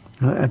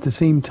 At the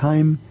same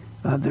time,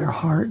 their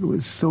heart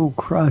was so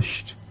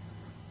crushed,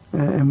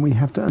 and we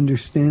have to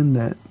understand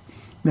that.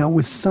 Now,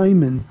 with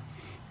Simon,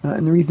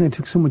 and the reason I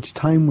took so much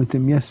time with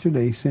him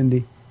yesterday,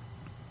 Cindy,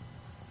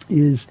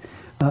 is,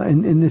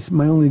 and this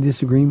my only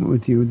disagreement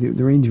with you,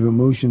 the range of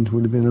emotions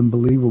would have been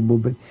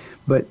unbelievable,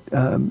 but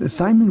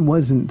Simon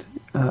wasn't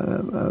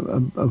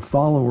a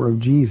follower of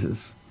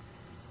Jesus.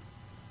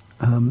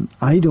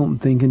 I don't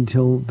think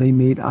until they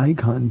made eye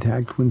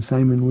contact when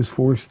Simon was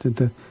forced at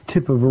the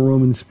tip of a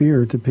Roman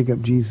spear to pick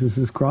up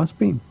Jesus'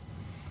 crossbeam.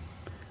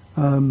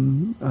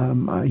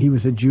 He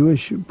was a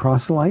Jewish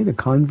proselyte, a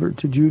convert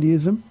to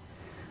Judaism.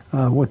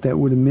 What that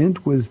would have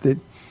meant was that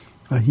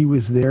he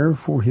was there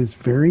for his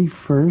very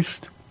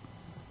first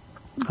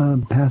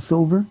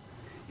Passover.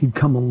 He'd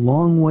come a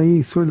long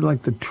way, sort of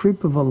like the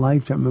trip of a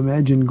lifetime.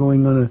 Imagine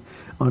going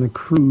on a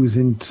cruise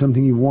in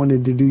something you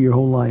wanted to do your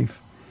whole life.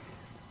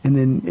 And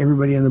then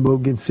everybody on the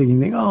boat gets sick and you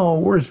think, oh,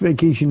 worst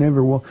vacation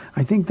ever. Well,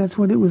 I think that's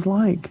what it was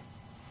like.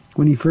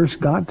 When he first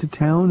got to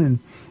town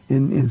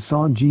and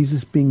saw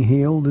Jesus being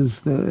hailed as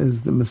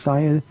the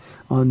Messiah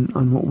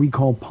on what we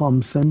call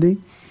Palm Sunday,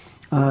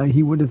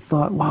 he would have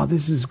thought, wow,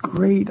 this is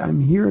great.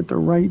 I'm here at the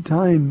right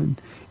time,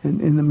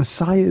 and the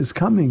Messiah is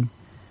coming.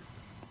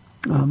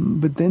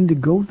 But then to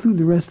go through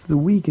the rest of the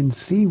week and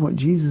see what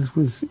Jesus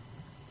was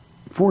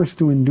forced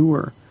to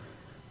endure,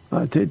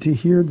 to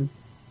hear the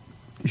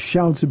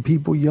shouts of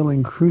people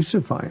yelling,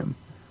 crucify him,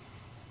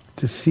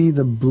 to see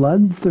the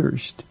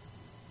bloodthirst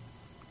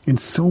in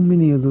so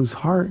many of those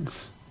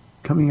hearts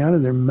coming out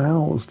of their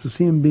mouths, to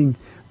see him being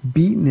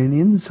beaten and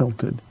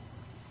insulted,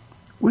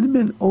 would have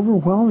been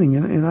overwhelming,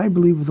 and I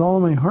believe with all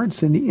of my heart,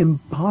 Cindy,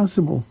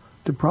 impossible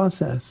to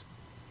process.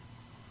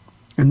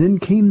 And then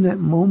came that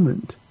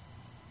moment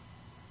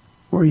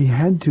where he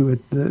had to,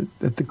 at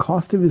the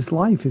cost of his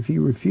life, if he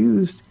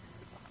refused,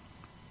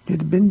 he had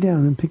to bend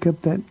down and pick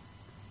up that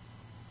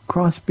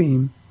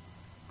crossbeam.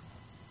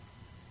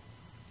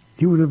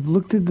 He would have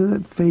looked into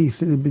that face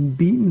that had been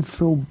beaten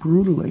so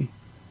brutally.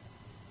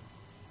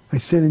 I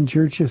said in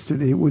church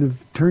yesterday, it would have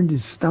turned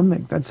his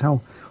stomach. That's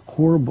how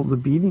horrible the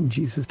beating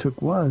Jesus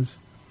took was.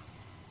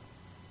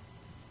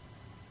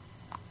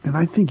 And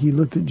I think he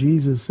looked at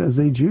Jesus as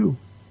a Jew.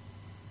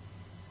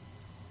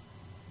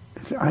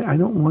 He said, I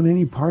don't want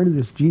any part of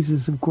this.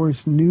 Jesus, of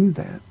course, knew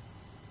that.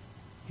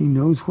 He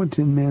knows what's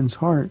in man's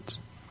hearts.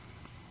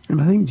 And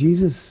I think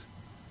Jesus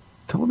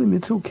told him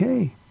it's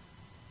okay.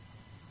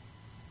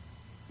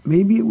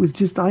 Maybe it was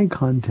just eye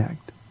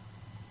contact.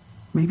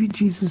 Maybe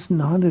Jesus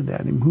nodded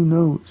at him. Who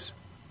knows?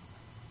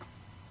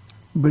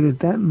 But at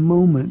that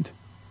moment,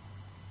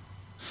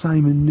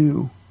 Simon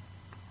knew.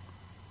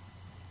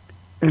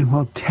 And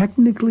while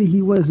technically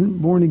he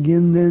wasn't born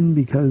again then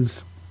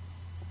because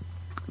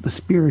the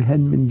Spirit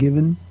hadn't been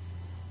given,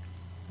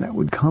 that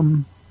would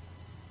come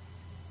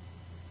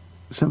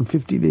some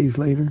 50 days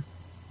later.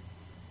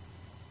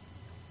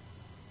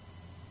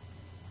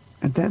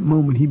 At that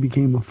moment, he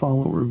became a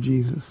follower of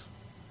Jesus.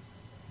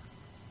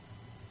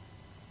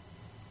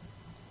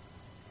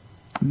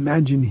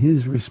 Imagine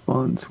his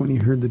response when he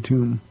heard the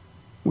tomb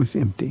was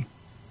empty.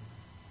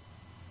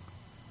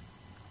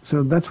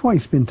 So that's why I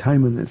spend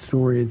time on that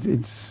story.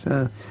 It's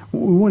we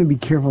want to be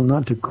careful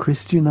not to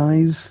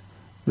Christianize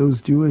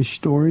those Jewish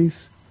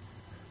stories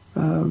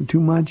too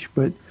much,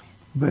 but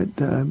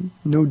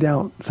no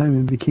doubt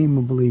Simon became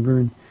a believer.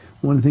 And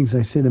one of the things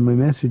I said in my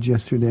message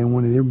yesterday, I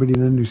wanted everybody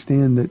to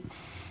understand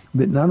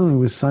that not only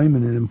was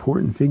Simon an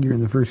important figure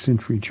in the first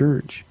century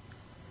church,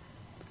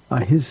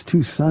 his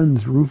two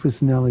sons,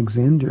 Rufus and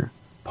Alexander.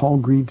 Paul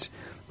greets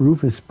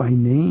Rufus by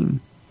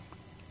name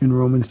in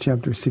Romans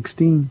chapter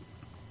 16.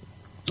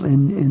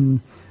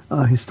 And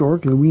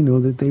historically, we know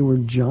that they were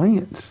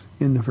giants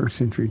in the first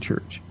century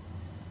church.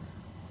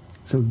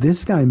 So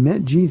this guy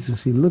met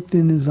Jesus. He looked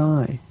in his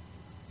eye.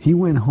 He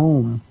went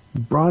home,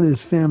 brought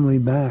his family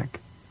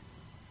back.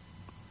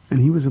 And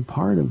he was a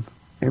part of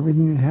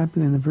everything that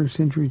happened in the first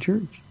century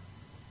church.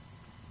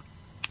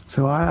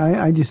 So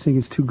I just think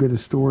it's too good a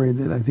story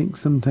that I think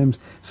sometimes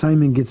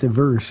Simon gets a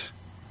verse.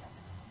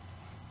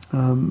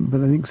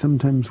 But I think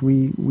sometimes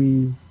we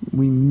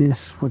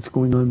miss what's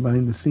going on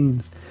behind the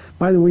scenes.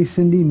 By the way,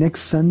 Cindy,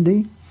 next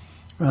Sunday,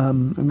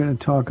 I'm going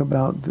to talk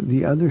about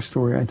the other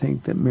story I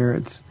think that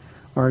merits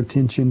our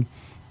attention,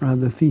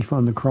 the thief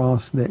on the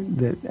cross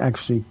that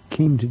actually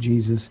came to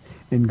Jesus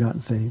and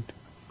got saved.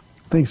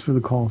 Thanks for the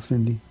call,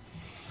 Cindy.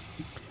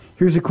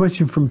 Here's a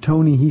question from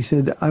Tony. He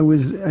said, I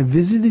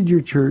visited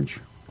your church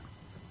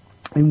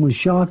and was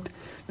shocked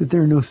that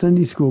there are no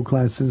Sunday school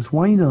classes.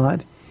 Why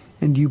not?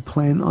 And do you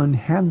plan on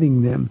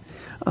having them?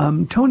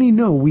 Tony,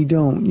 no, we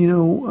don't. You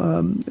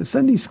know,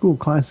 Sunday school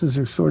classes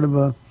are sort of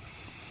a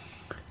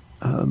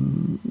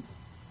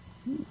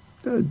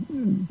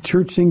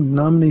church thing,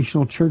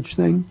 denominational church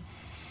thing.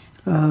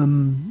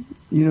 You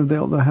know,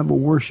 they'll have a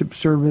worship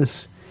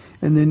service,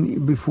 and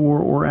then before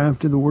or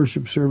after the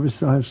worship service,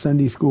 they'll have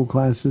Sunday school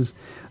classes.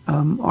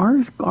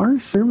 Our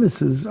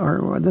services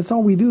that's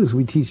all we do is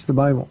we teach the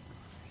Bible.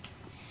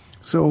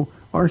 So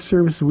our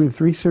services, we have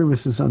 3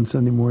 services on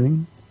Sunday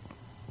morning,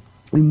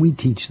 and we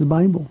teach the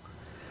Bible.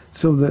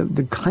 So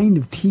the kind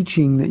of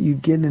teaching that you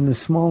get in a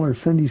smaller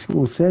Sunday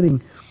school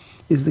setting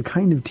is the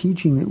kind of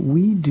teaching that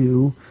we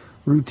do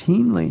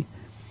routinely.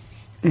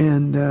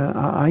 And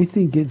I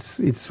think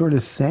it's sort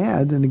of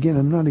sad, and again,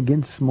 I'm not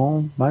against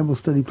small Bible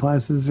study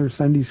classes or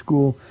Sunday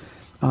school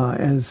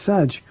as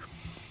such,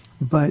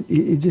 but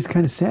it's just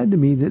kind of sad to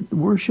me that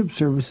worship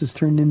services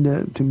turned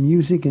into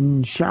music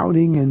and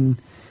shouting and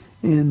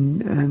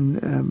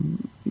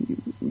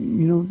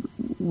you know,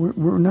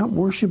 we're not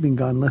worshiping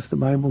God unless the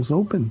Bible's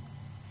open.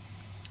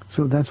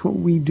 So that's what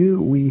we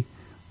do.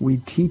 We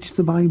teach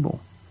the Bible.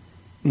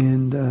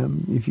 And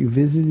if you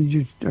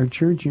visited our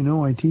church, you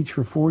know I teach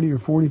for 40 or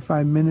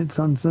 45 minutes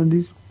on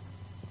Sundays.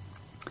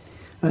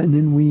 And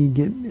then we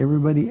get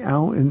everybody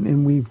out,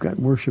 and we've got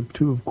worship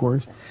too, of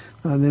course.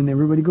 Then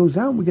everybody goes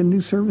out, and we get a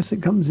new service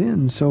that comes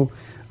in. So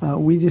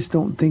we just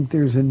don't think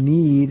there's a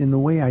need. In the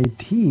way I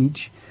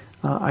teach,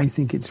 I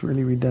think it's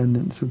really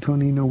redundant. So,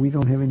 Tony, no, we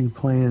don't have any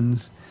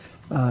plans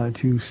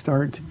to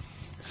start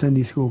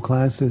Sunday school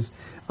classes.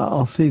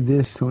 I'll say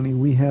this, Tony,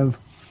 we have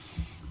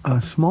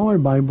smaller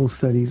Bible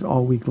studies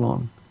all week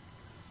long.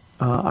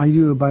 I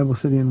do a Bible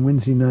study on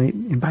Wednesday night.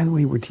 And by the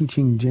way, we're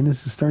teaching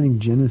starting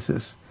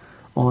Genesis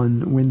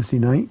on Wednesday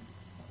night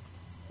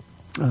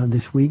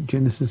this week,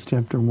 Genesis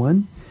chapter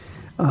 1.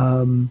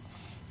 And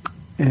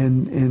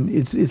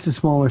it's a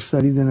smaller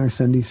study than our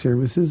Sunday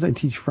services. I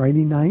teach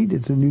Friday night.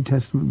 It's a New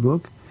Testament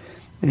book.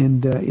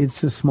 And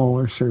it's a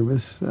smaller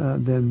service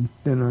than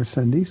our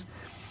Sundays.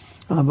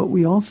 But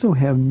we also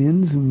have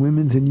men's and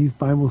women's and youth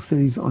Bible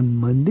studies on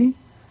Monday.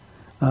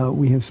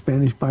 We have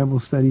Spanish Bible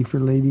study for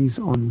ladies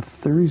on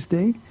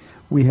Thursday.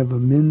 We have a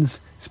men's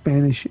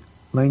Spanish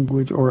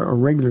language or a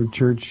regular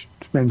church,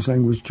 Spanish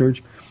language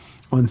church,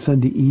 on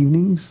Sunday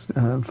evenings,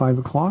 5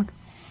 o'clock.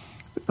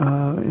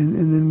 And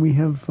then we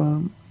have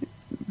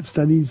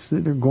studies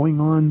that are going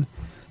on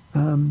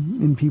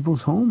in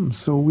people's homes.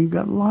 So we've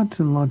got lots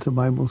and lots of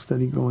Bible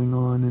study going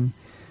on.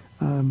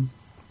 And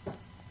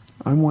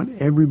I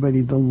want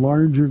everybody, the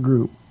larger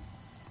group,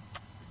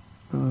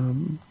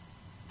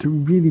 to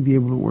really be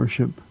able to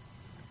worship,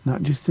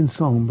 not just in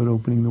song, but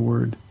opening the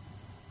Word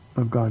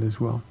of God as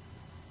well.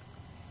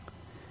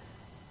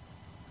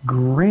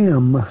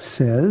 Graham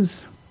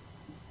says,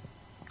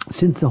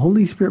 since the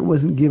Holy Spirit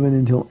wasn't given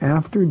until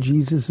after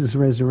Jesus'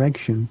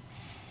 resurrection,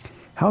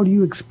 how do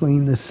you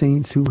explain the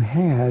saints who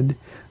had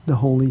the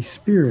Holy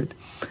Spirit?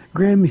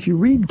 Graham, if you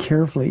read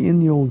carefully in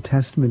the Old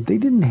Testament, they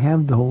didn't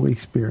have the Holy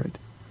Spirit.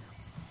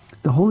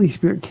 The Holy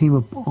Spirit came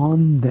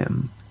upon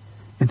them.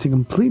 It's a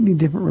completely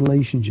different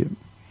relationship.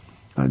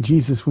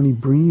 Jesus, when he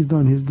breathed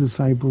on his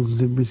disciples,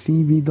 said,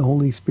 receive ye the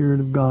Holy Spirit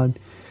of God.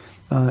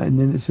 And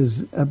then it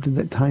says, up to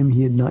that time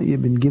he had not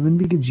yet been given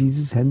because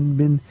Jesus hadn't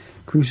been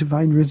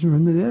crucified and risen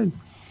from the dead.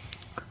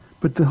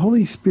 But the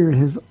Holy Spirit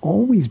has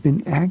always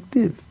been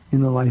active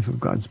in the life of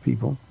God's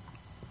people,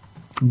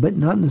 but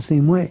not in the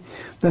same way.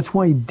 That's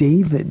why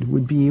David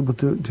would be able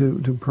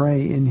to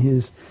pray in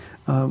his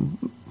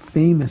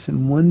famous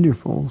and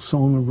wonderful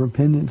Song of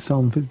Repentance,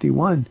 Psalm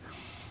 51,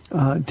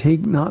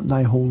 take not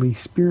thy Holy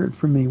Spirit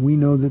from me. We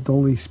know that the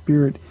Holy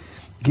Spirit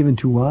given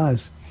to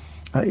us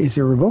is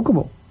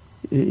irrevocable.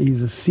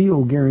 He's a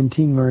seal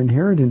guaranteeing our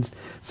inheritance.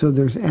 So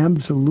there's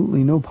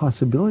absolutely no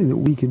possibility that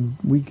we could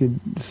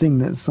sing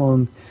that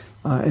song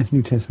as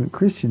New Testament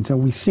Christians. So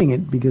we sing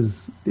it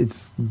because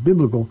it's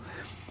biblical,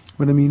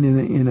 but I mean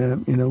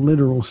in a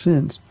literal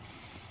sense.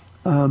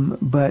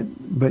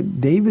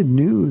 But David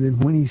knew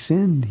that when he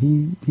sinned,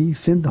 he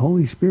sent the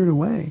Holy Spirit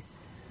away.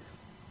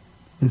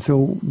 And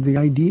so the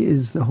idea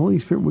is the Holy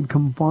Spirit would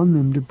come upon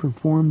them to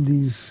perform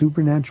these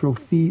supernatural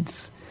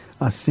feats.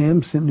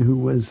 Samson, who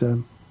was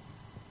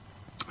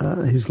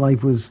his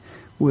life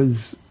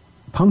was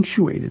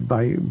punctuated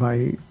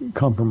by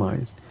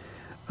compromise.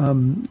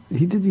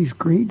 He did these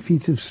great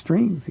feats of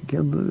strength. He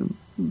killed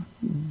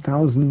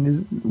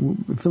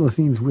 1,000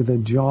 Philistines with a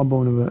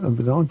jawbone of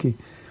a donkey.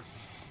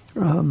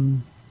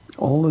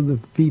 All of the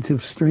feats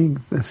of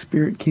strength, the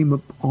Spirit came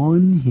up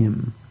on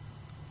him.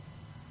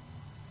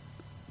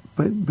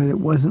 But it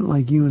wasn't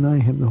like you and I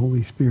have the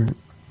Holy Spirit.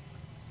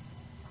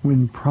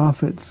 When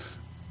prophets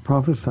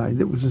prophesied,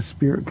 there was a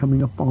Spirit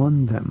coming up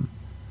on them.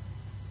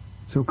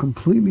 So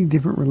completely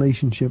different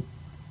relationship.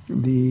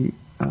 The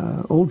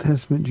Old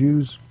Testament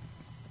Jews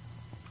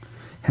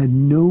had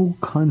no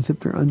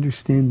concept or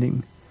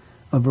understanding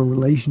of a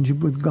relationship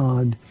with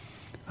God,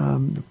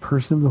 the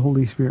person of the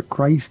Holy Spirit,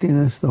 Christ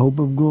in us, the hope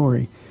of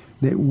glory,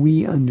 that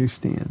we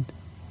understand.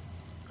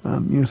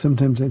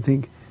 Sometimes I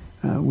think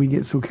we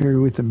get so carried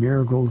away with the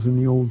miracles in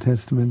the Old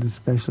Testament,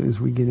 especially as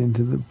we get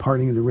into the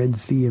parting of the Red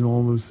Sea and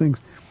all those things.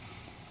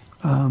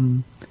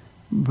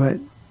 But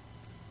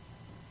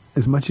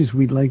as much as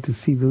we'd like to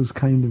see those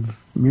kind of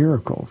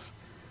miracles,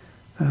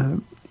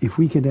 if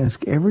we could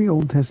ask every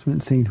Old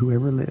Testament saint who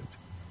ever lived,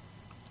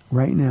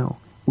 right now,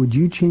 would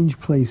you change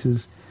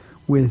places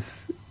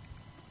with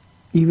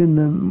even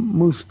the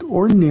most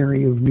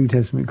ordinary of New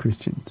Testament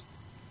Christians?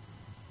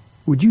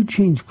 Would you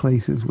change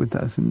places with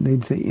us? And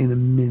they'd say, in a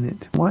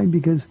minute. Why?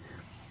 Because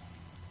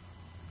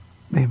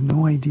they have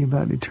no idea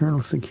about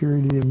eternal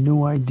security. They have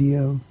no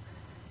idea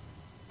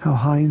how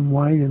high and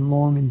wide and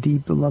long and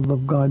deep the love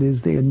of God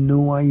is. They had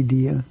no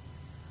idea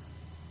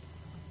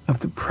of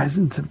the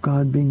presence of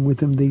God being with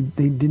them. They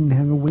didn't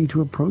have a way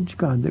to approach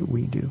God that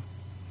we do.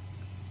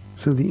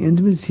 So the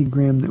intimacy,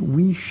 Graham, that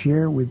we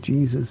share with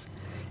Jesus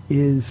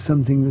is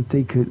something that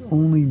they could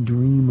only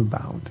dream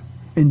about.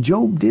 And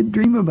Job did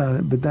dream about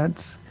it, but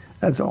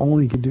that's all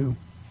he could do.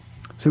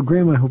 So,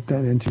 Graham, I hope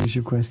that answers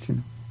your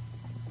question.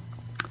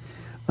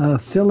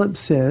 Philip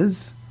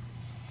says,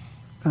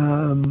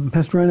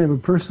 Pastor Ryan, I have a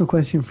personal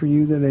question for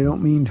you that I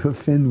don't mean to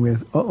offend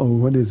with.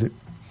 What is it?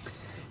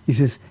 He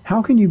says,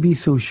 how can you be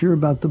so sure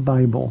about the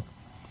Bible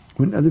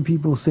when other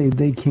people say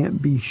they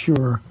can't be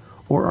sure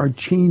or are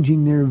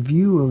changing their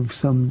view of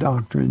some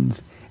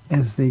doctrines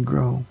as they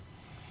grow?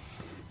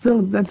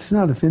 Philip, that's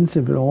not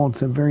offensive at all.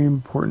 It's a very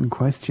important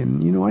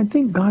question. I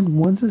think God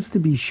wants us to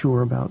be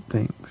sure about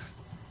things.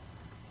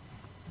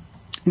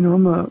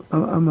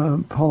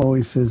 Paul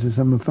always says this,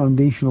 I'm a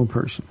foundational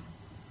person.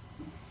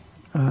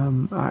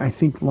 I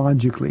think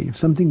logically. If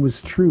something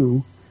was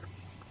true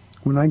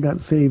when I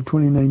got saved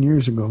 29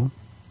 years ago,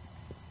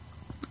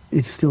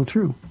 it's still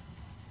true.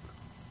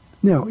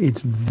 Now,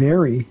 it's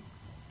very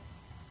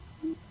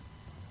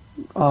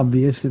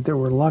obvious that there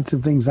were lots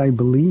of things I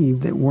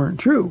believed that weren't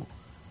true.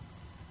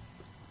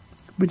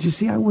 But you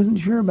see, I wasn't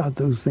sure about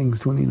those things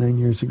 29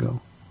 years ago.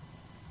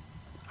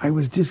 I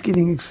was just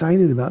getting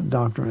excited about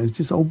doctrine. I was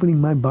just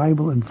opening my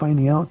Bible and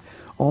finding out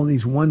all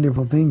these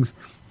wonderful things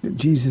that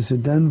Jesus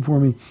had done for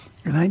me.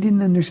 And I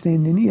didn't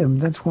understand any of them.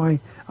 That's why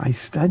I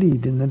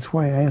studied, and that's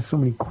why I asked so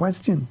many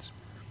questions.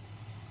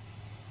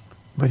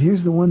 But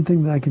here's the one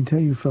thing that I can tell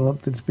you,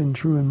 Philip, that's been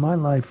true in my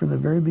life from the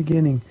very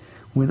beginning.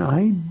 When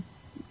I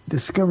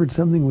discovered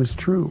something was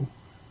true,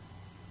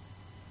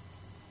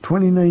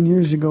 29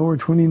 years ago or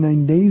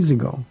 29 days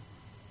ago,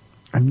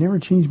 I've never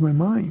changed my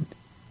mind.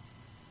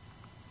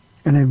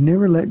 And I've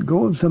never let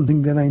go of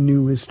something that I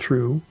knew was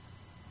true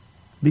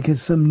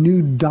because some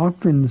new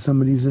doctrine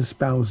somebody's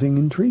espousing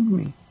intrigued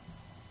me.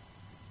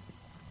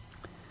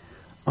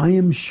 I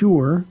am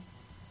sure,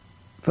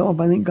 Philip,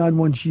 I think God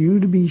wants you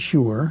to be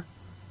sure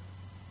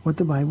what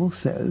the Bible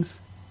says.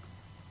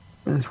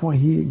 And that's why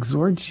he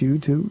exhorts you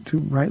to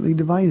rightly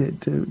divide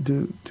it,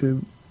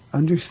 to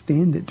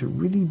understand it, to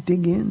really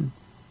dig in.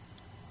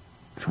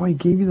 That's why he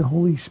gave you the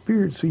Holy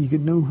Spirit, so you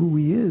could know who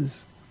he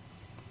is.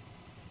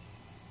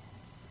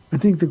 I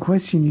think the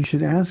question you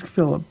should ask,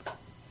 Philip,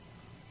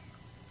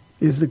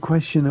 is the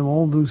question of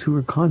all those who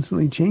are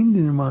constantly chained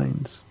in their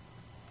minds.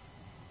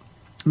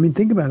 I mean,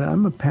 think about it.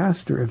 I'm a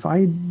pastor. If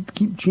I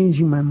keep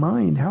changing my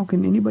mind, how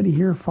can anybody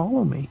here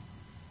follow me?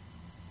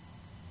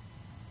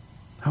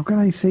 How can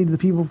I say to the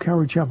people of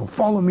Calvary Chapel,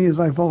 follow me as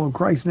I follow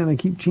Christ, and then I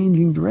keep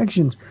changing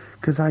directions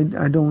because I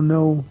don't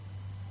know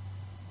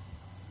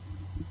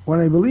what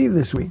I believe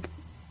this week?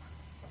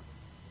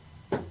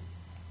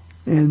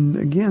 And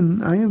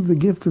again, I have the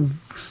gift of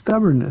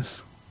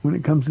stubbornness when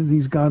it comes to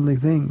these godly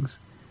things.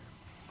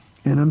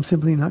 And I'm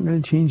simply not going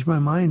to change my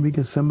mind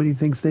because somebody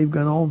thinks they've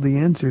got all the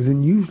answers.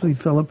 And usually,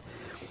 Philip,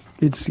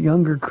 it's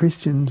younger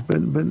Christians,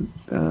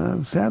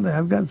 but sadly,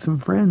 I've got some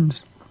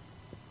friends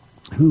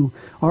who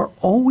are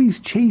always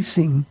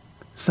chasing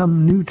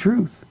some new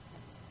truth.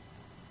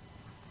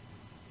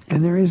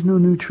 And there is no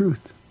new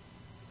truth.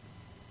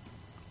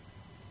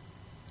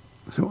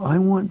 So I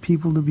want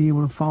people to be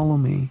able to follow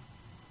me.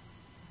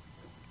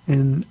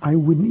 And I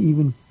wouldn't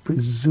even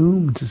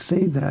presume to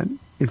say that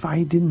if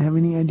I didn't have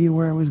any idea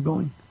where I was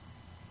going.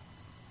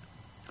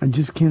 I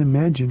just can't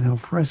imagine how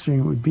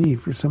frustrating it would be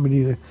for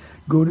somebody to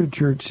go to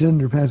church, sit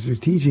under pastor's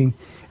teaching,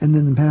 and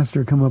then the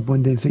pastor come up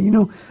one day and say,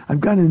 I've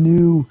got a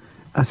new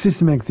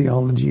systematic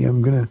theology.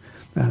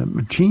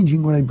 I'm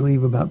changing what I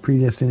believe about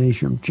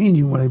predestination. I'm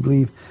changing what I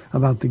believe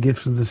about the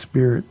gifts of the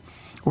Spirit.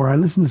 Or I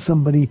listened to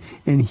somebody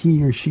and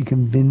he or she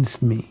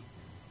convinced me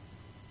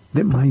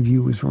that my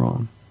view was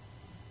wrong.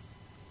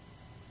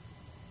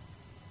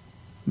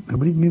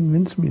 Nobody can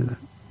convince me of that.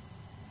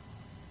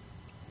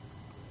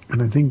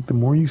 And I think the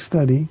more you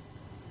study,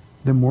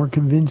 the more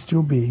convinced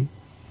you'll be.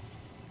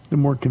 The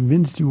more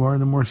convinced you are,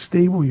 the more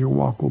stable your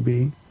walk will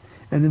be.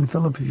 And then,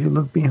 Philip, if you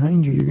look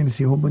behind you, you're going to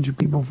see a whole bunch of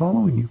people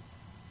following you.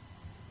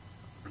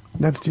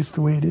 That's just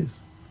the way it is.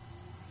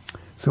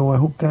 So I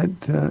hope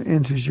that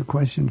answers your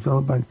question,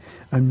 Philip.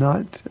 I'm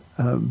not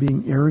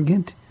being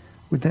arrogant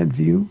with that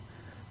view.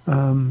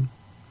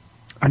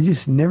 I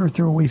just never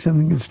throw away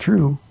something that's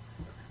true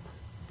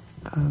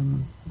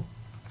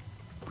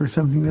for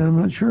something that I'm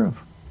not sure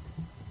of.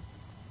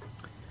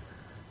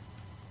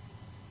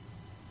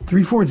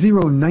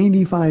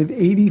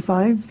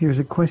 340-9585. Here's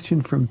a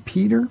question from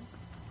Peter.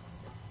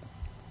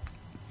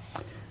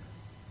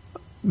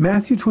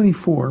 Matthew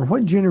 24.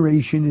 What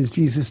generation is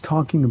Jesus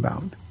talking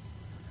about?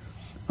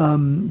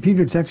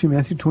 Peter, it's actually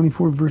Matthew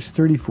 24, verse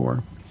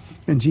 34.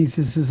 And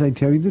Jesus says, I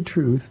tell you the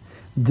truth,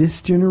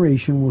 this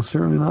generation will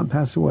certainly not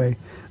pass away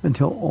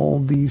until all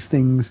these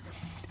things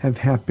have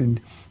happened.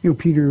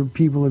 Peter,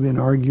 people have been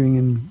arguing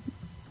and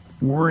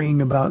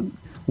worrying about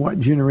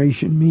what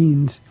generation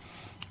means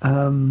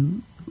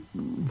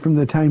from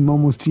the time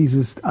almost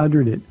Jesus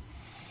uttered it.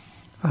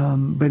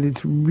 But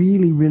it's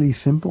really, really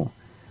simple.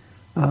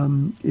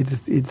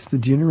 It's the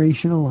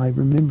generation alive.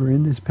 Remember,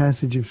 in this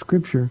passage of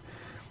Scripture,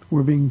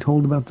 we're being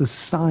told about the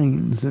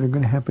signs that are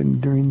going to happen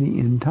during the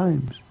end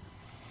times.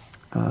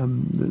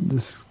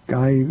 The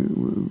sky,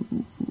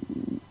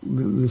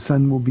 the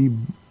sun will be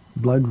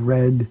blood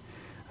red.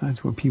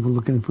 That's what people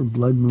looking for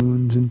blood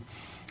moons, and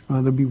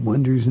there'll be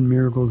wonders and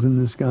miracles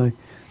in the sky.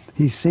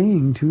 He's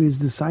saying to his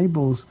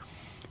disciples,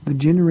 the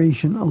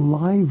generation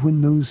alive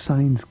when those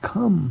signs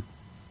come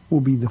will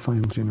be the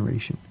final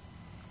generation.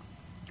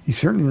 He's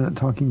certainly not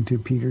talking to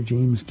Peter,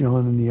 James,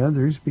 John, and the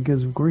others,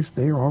 because, of course,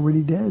 they are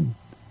already dead.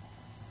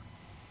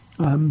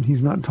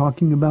 He's not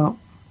talking about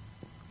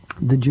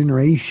the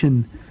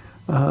generation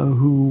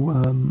who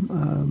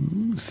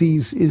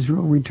sees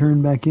Israel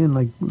return back in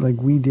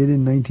like we did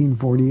in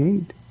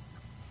 1948.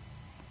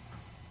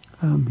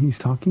 He's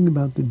talking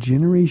about the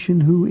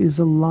generation who is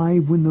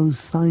alive when those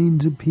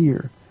signs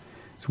appear.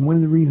 It's one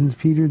of the reasons,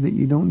 Peter, that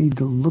you don't need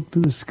to look to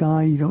the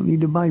sky. You don't need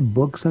to buy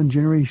books on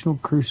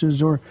generational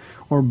curses or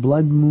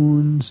blood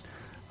moons.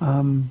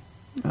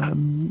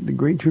 The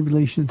Great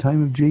Tribulation, the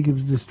time of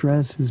Jacob's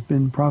distress, has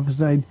been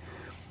prophesied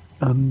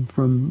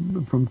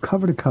from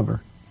cover to cover.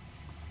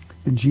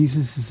 And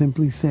Jesus is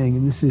simply saying,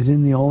 and this is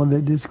in the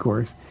Olivet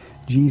Discourse,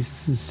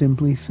 Jesus is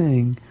simply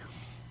saying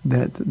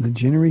that the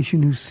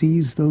generation who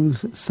sees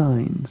those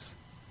signs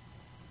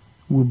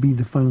will be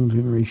the final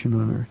generation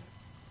on earth.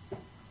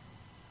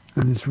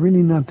 And it's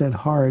really not that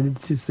hard.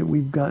 It's just that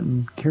we've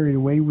gotten carried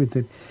away with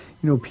it.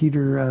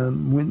 Peter,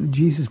 when the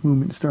Jesus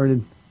movement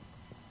started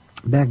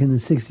back in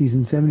the 60s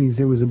and 70s,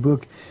 there was a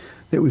book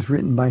that was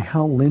written by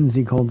Hal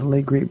Lindsey called The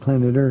Late Great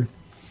Planet Earth.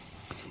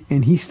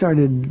 And he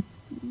started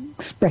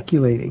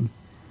speculating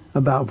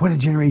about what a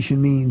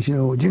generation means.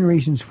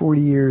 Generation's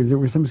 40 years. There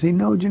were some saying,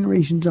 no,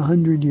 generation's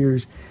 100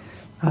 years.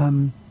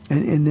 And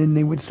then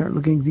they would start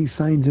looking at these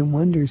signs and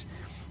wonders,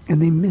 and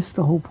they missed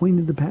the whole point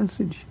of the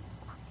passage.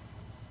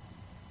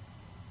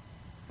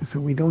 So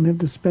we don't have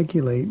to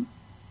speculate.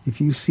 If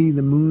you see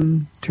the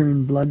moon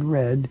turn blood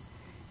red,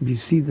 if you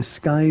see the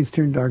skies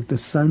turn dark, the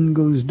sun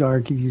goes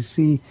dark, if you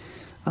see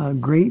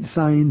great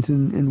signs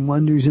and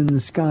wonders in the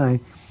sky,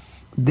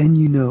 then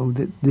you know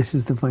that this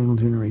is the final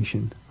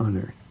generation on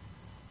earth.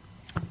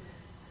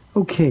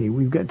 Okay,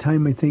 we've got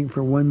time, I think,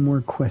 for one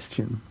more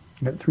question.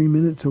 Got 3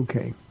 minutes?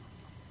 Okay.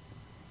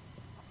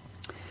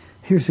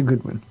 Here's a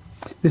good one.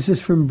 This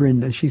is from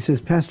Brenda. She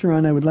says, Pastor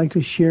Ron, I would like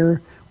to share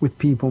with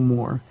people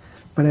more,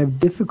 but I have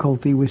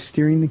difficulty with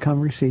steering the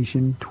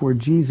conversation toward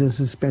Jesus,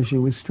 especially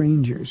with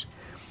strangers.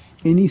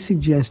 Any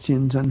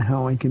suggestions on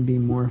how I can be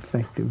more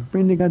effective?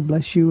 Brenda, God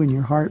bless you and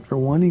your heart for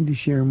wanting to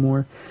share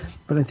more,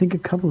 but I think a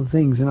couple of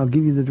things, and I'll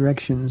give you the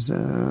directions,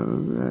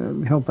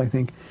 help, I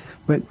think.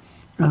 But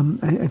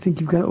I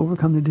think you've got to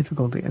overcome the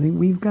difficulty. I think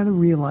we've got to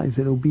realize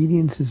that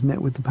obedience is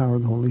met with the power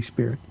of the Holy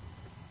Spirit.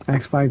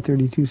 Acts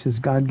 5:32 says,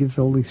 God gives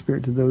the Holy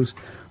Spirit to those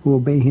who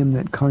obey him.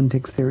 That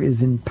context there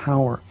is in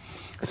power.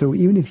 So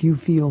even if you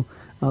feel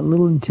a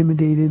little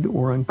intimidated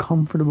or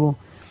uncomfortable,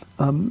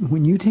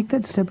 when you take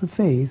that step of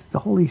faith, the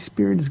Holy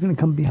Spirit is going to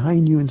come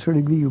behind you and sort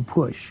of give you a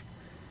push.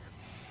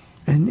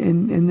 And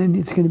then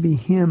it's going to be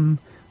him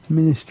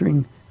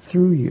ministering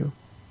through you.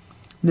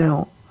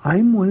 Now,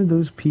 I'm one of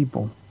those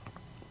people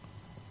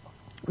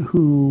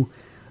who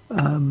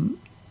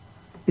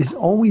is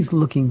always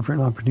looking for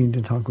an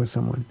opportunity to talk with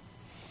someone.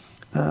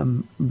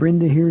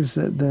 Brenda, here's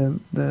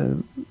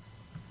the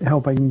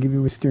help I can give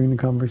you with steering the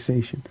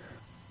conversation.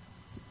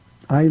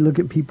 I look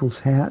at people's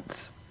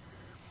hats.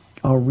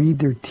 I'll read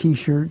their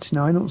T-shirts.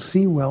 Now, I don't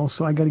see well,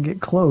 so I got to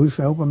get close.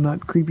 I hope I'm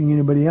not creeping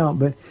anybody out.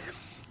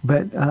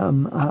 But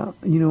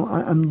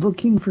I'm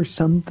looking for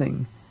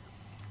something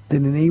that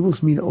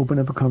enables me to open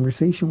up a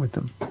conversation with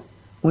them.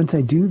 Once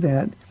I do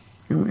that,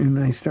 and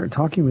I start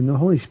talking with them, the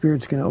Holy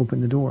Spirit's going to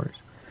open the doors.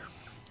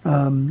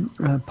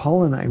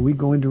 Paul and I, we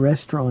go into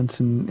restaurants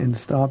and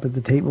stop at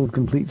the table of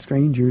complete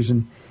strangers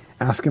and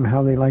ask them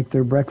how they like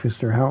their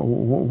breakfast or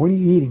what are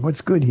you eating?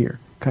 What's good here?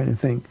 Kind of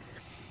thing.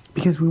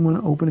 Because we want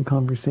to open a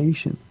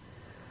conversation.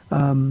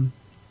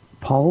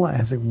 Paula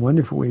has a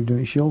wonderful way of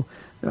doing it. She'll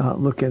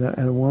look at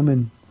a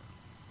woman,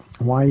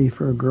 wife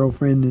or a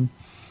girlfriend,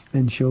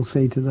 and she'll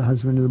say to the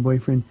husband or the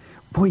boyfriend,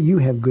 boy, you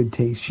have good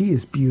taste. She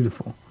is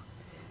beautiful.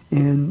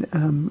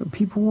 And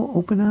people will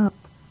open up.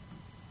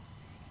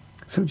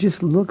 So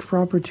just look for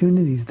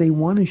opportunities. They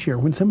want to share.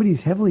 When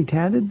somebody's heavily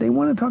tatted, they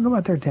want to talk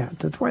about their tats.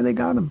 That's why they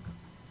got them.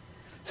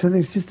 So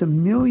there's just a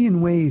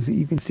million ways that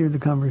you can steer the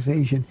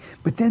conversation.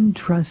 But then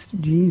trust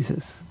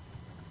Jesus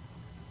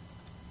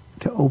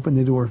to open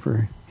the door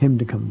for him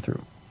to come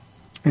through.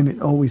 And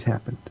it always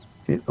happens.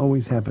 It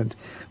always happens.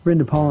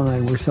 Brenda, Paul, and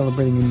I were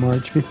celebrating in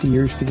March 50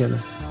 years together.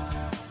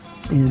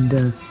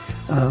 And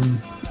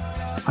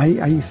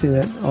I used to say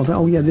that all the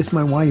time. Oh, yeah, this is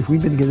my wife.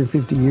 We've been together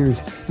 50 years.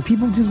 And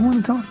people just want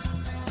to talk.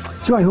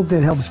 So I hope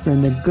that helps,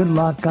 Brenda. Good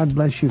luck. God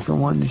bless you for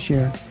wanting to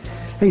share.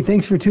 Hey,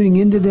 thanks for tuning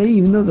in today,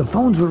 even though the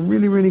phones were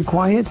really, really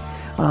quiet.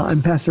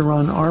 I'm Pastor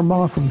Ron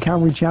Arbaugh from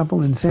Calvary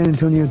Chapel in San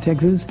Antonio,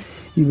 Texas.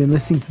 You've been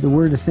listening to The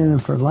Word to Stand On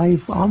for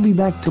Life. I'll be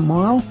back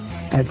tomorrow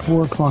at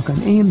 4 o'clock on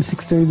AM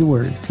 630 The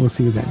Word. We'll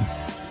see you then.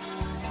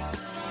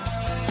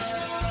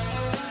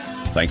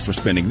 Thanks for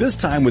spending this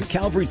time with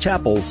Calvary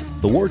Chapel's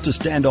The Word to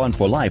Stand On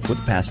for Life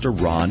with Pastor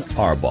Ron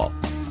Arbaugh.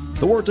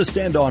 The Word to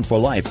Stand On for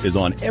Life is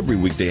on every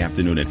weekday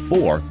afternoon at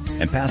 4,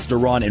 and Pastor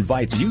Ron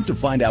invites you to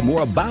find out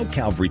more about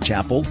Calvary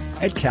Chapel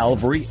at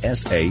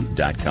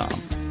calvarysa.com.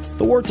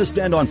 The Word to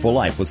Stand On for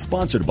Life was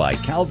sponsored by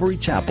Calvary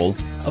Chapel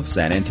of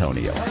San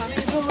Antonio.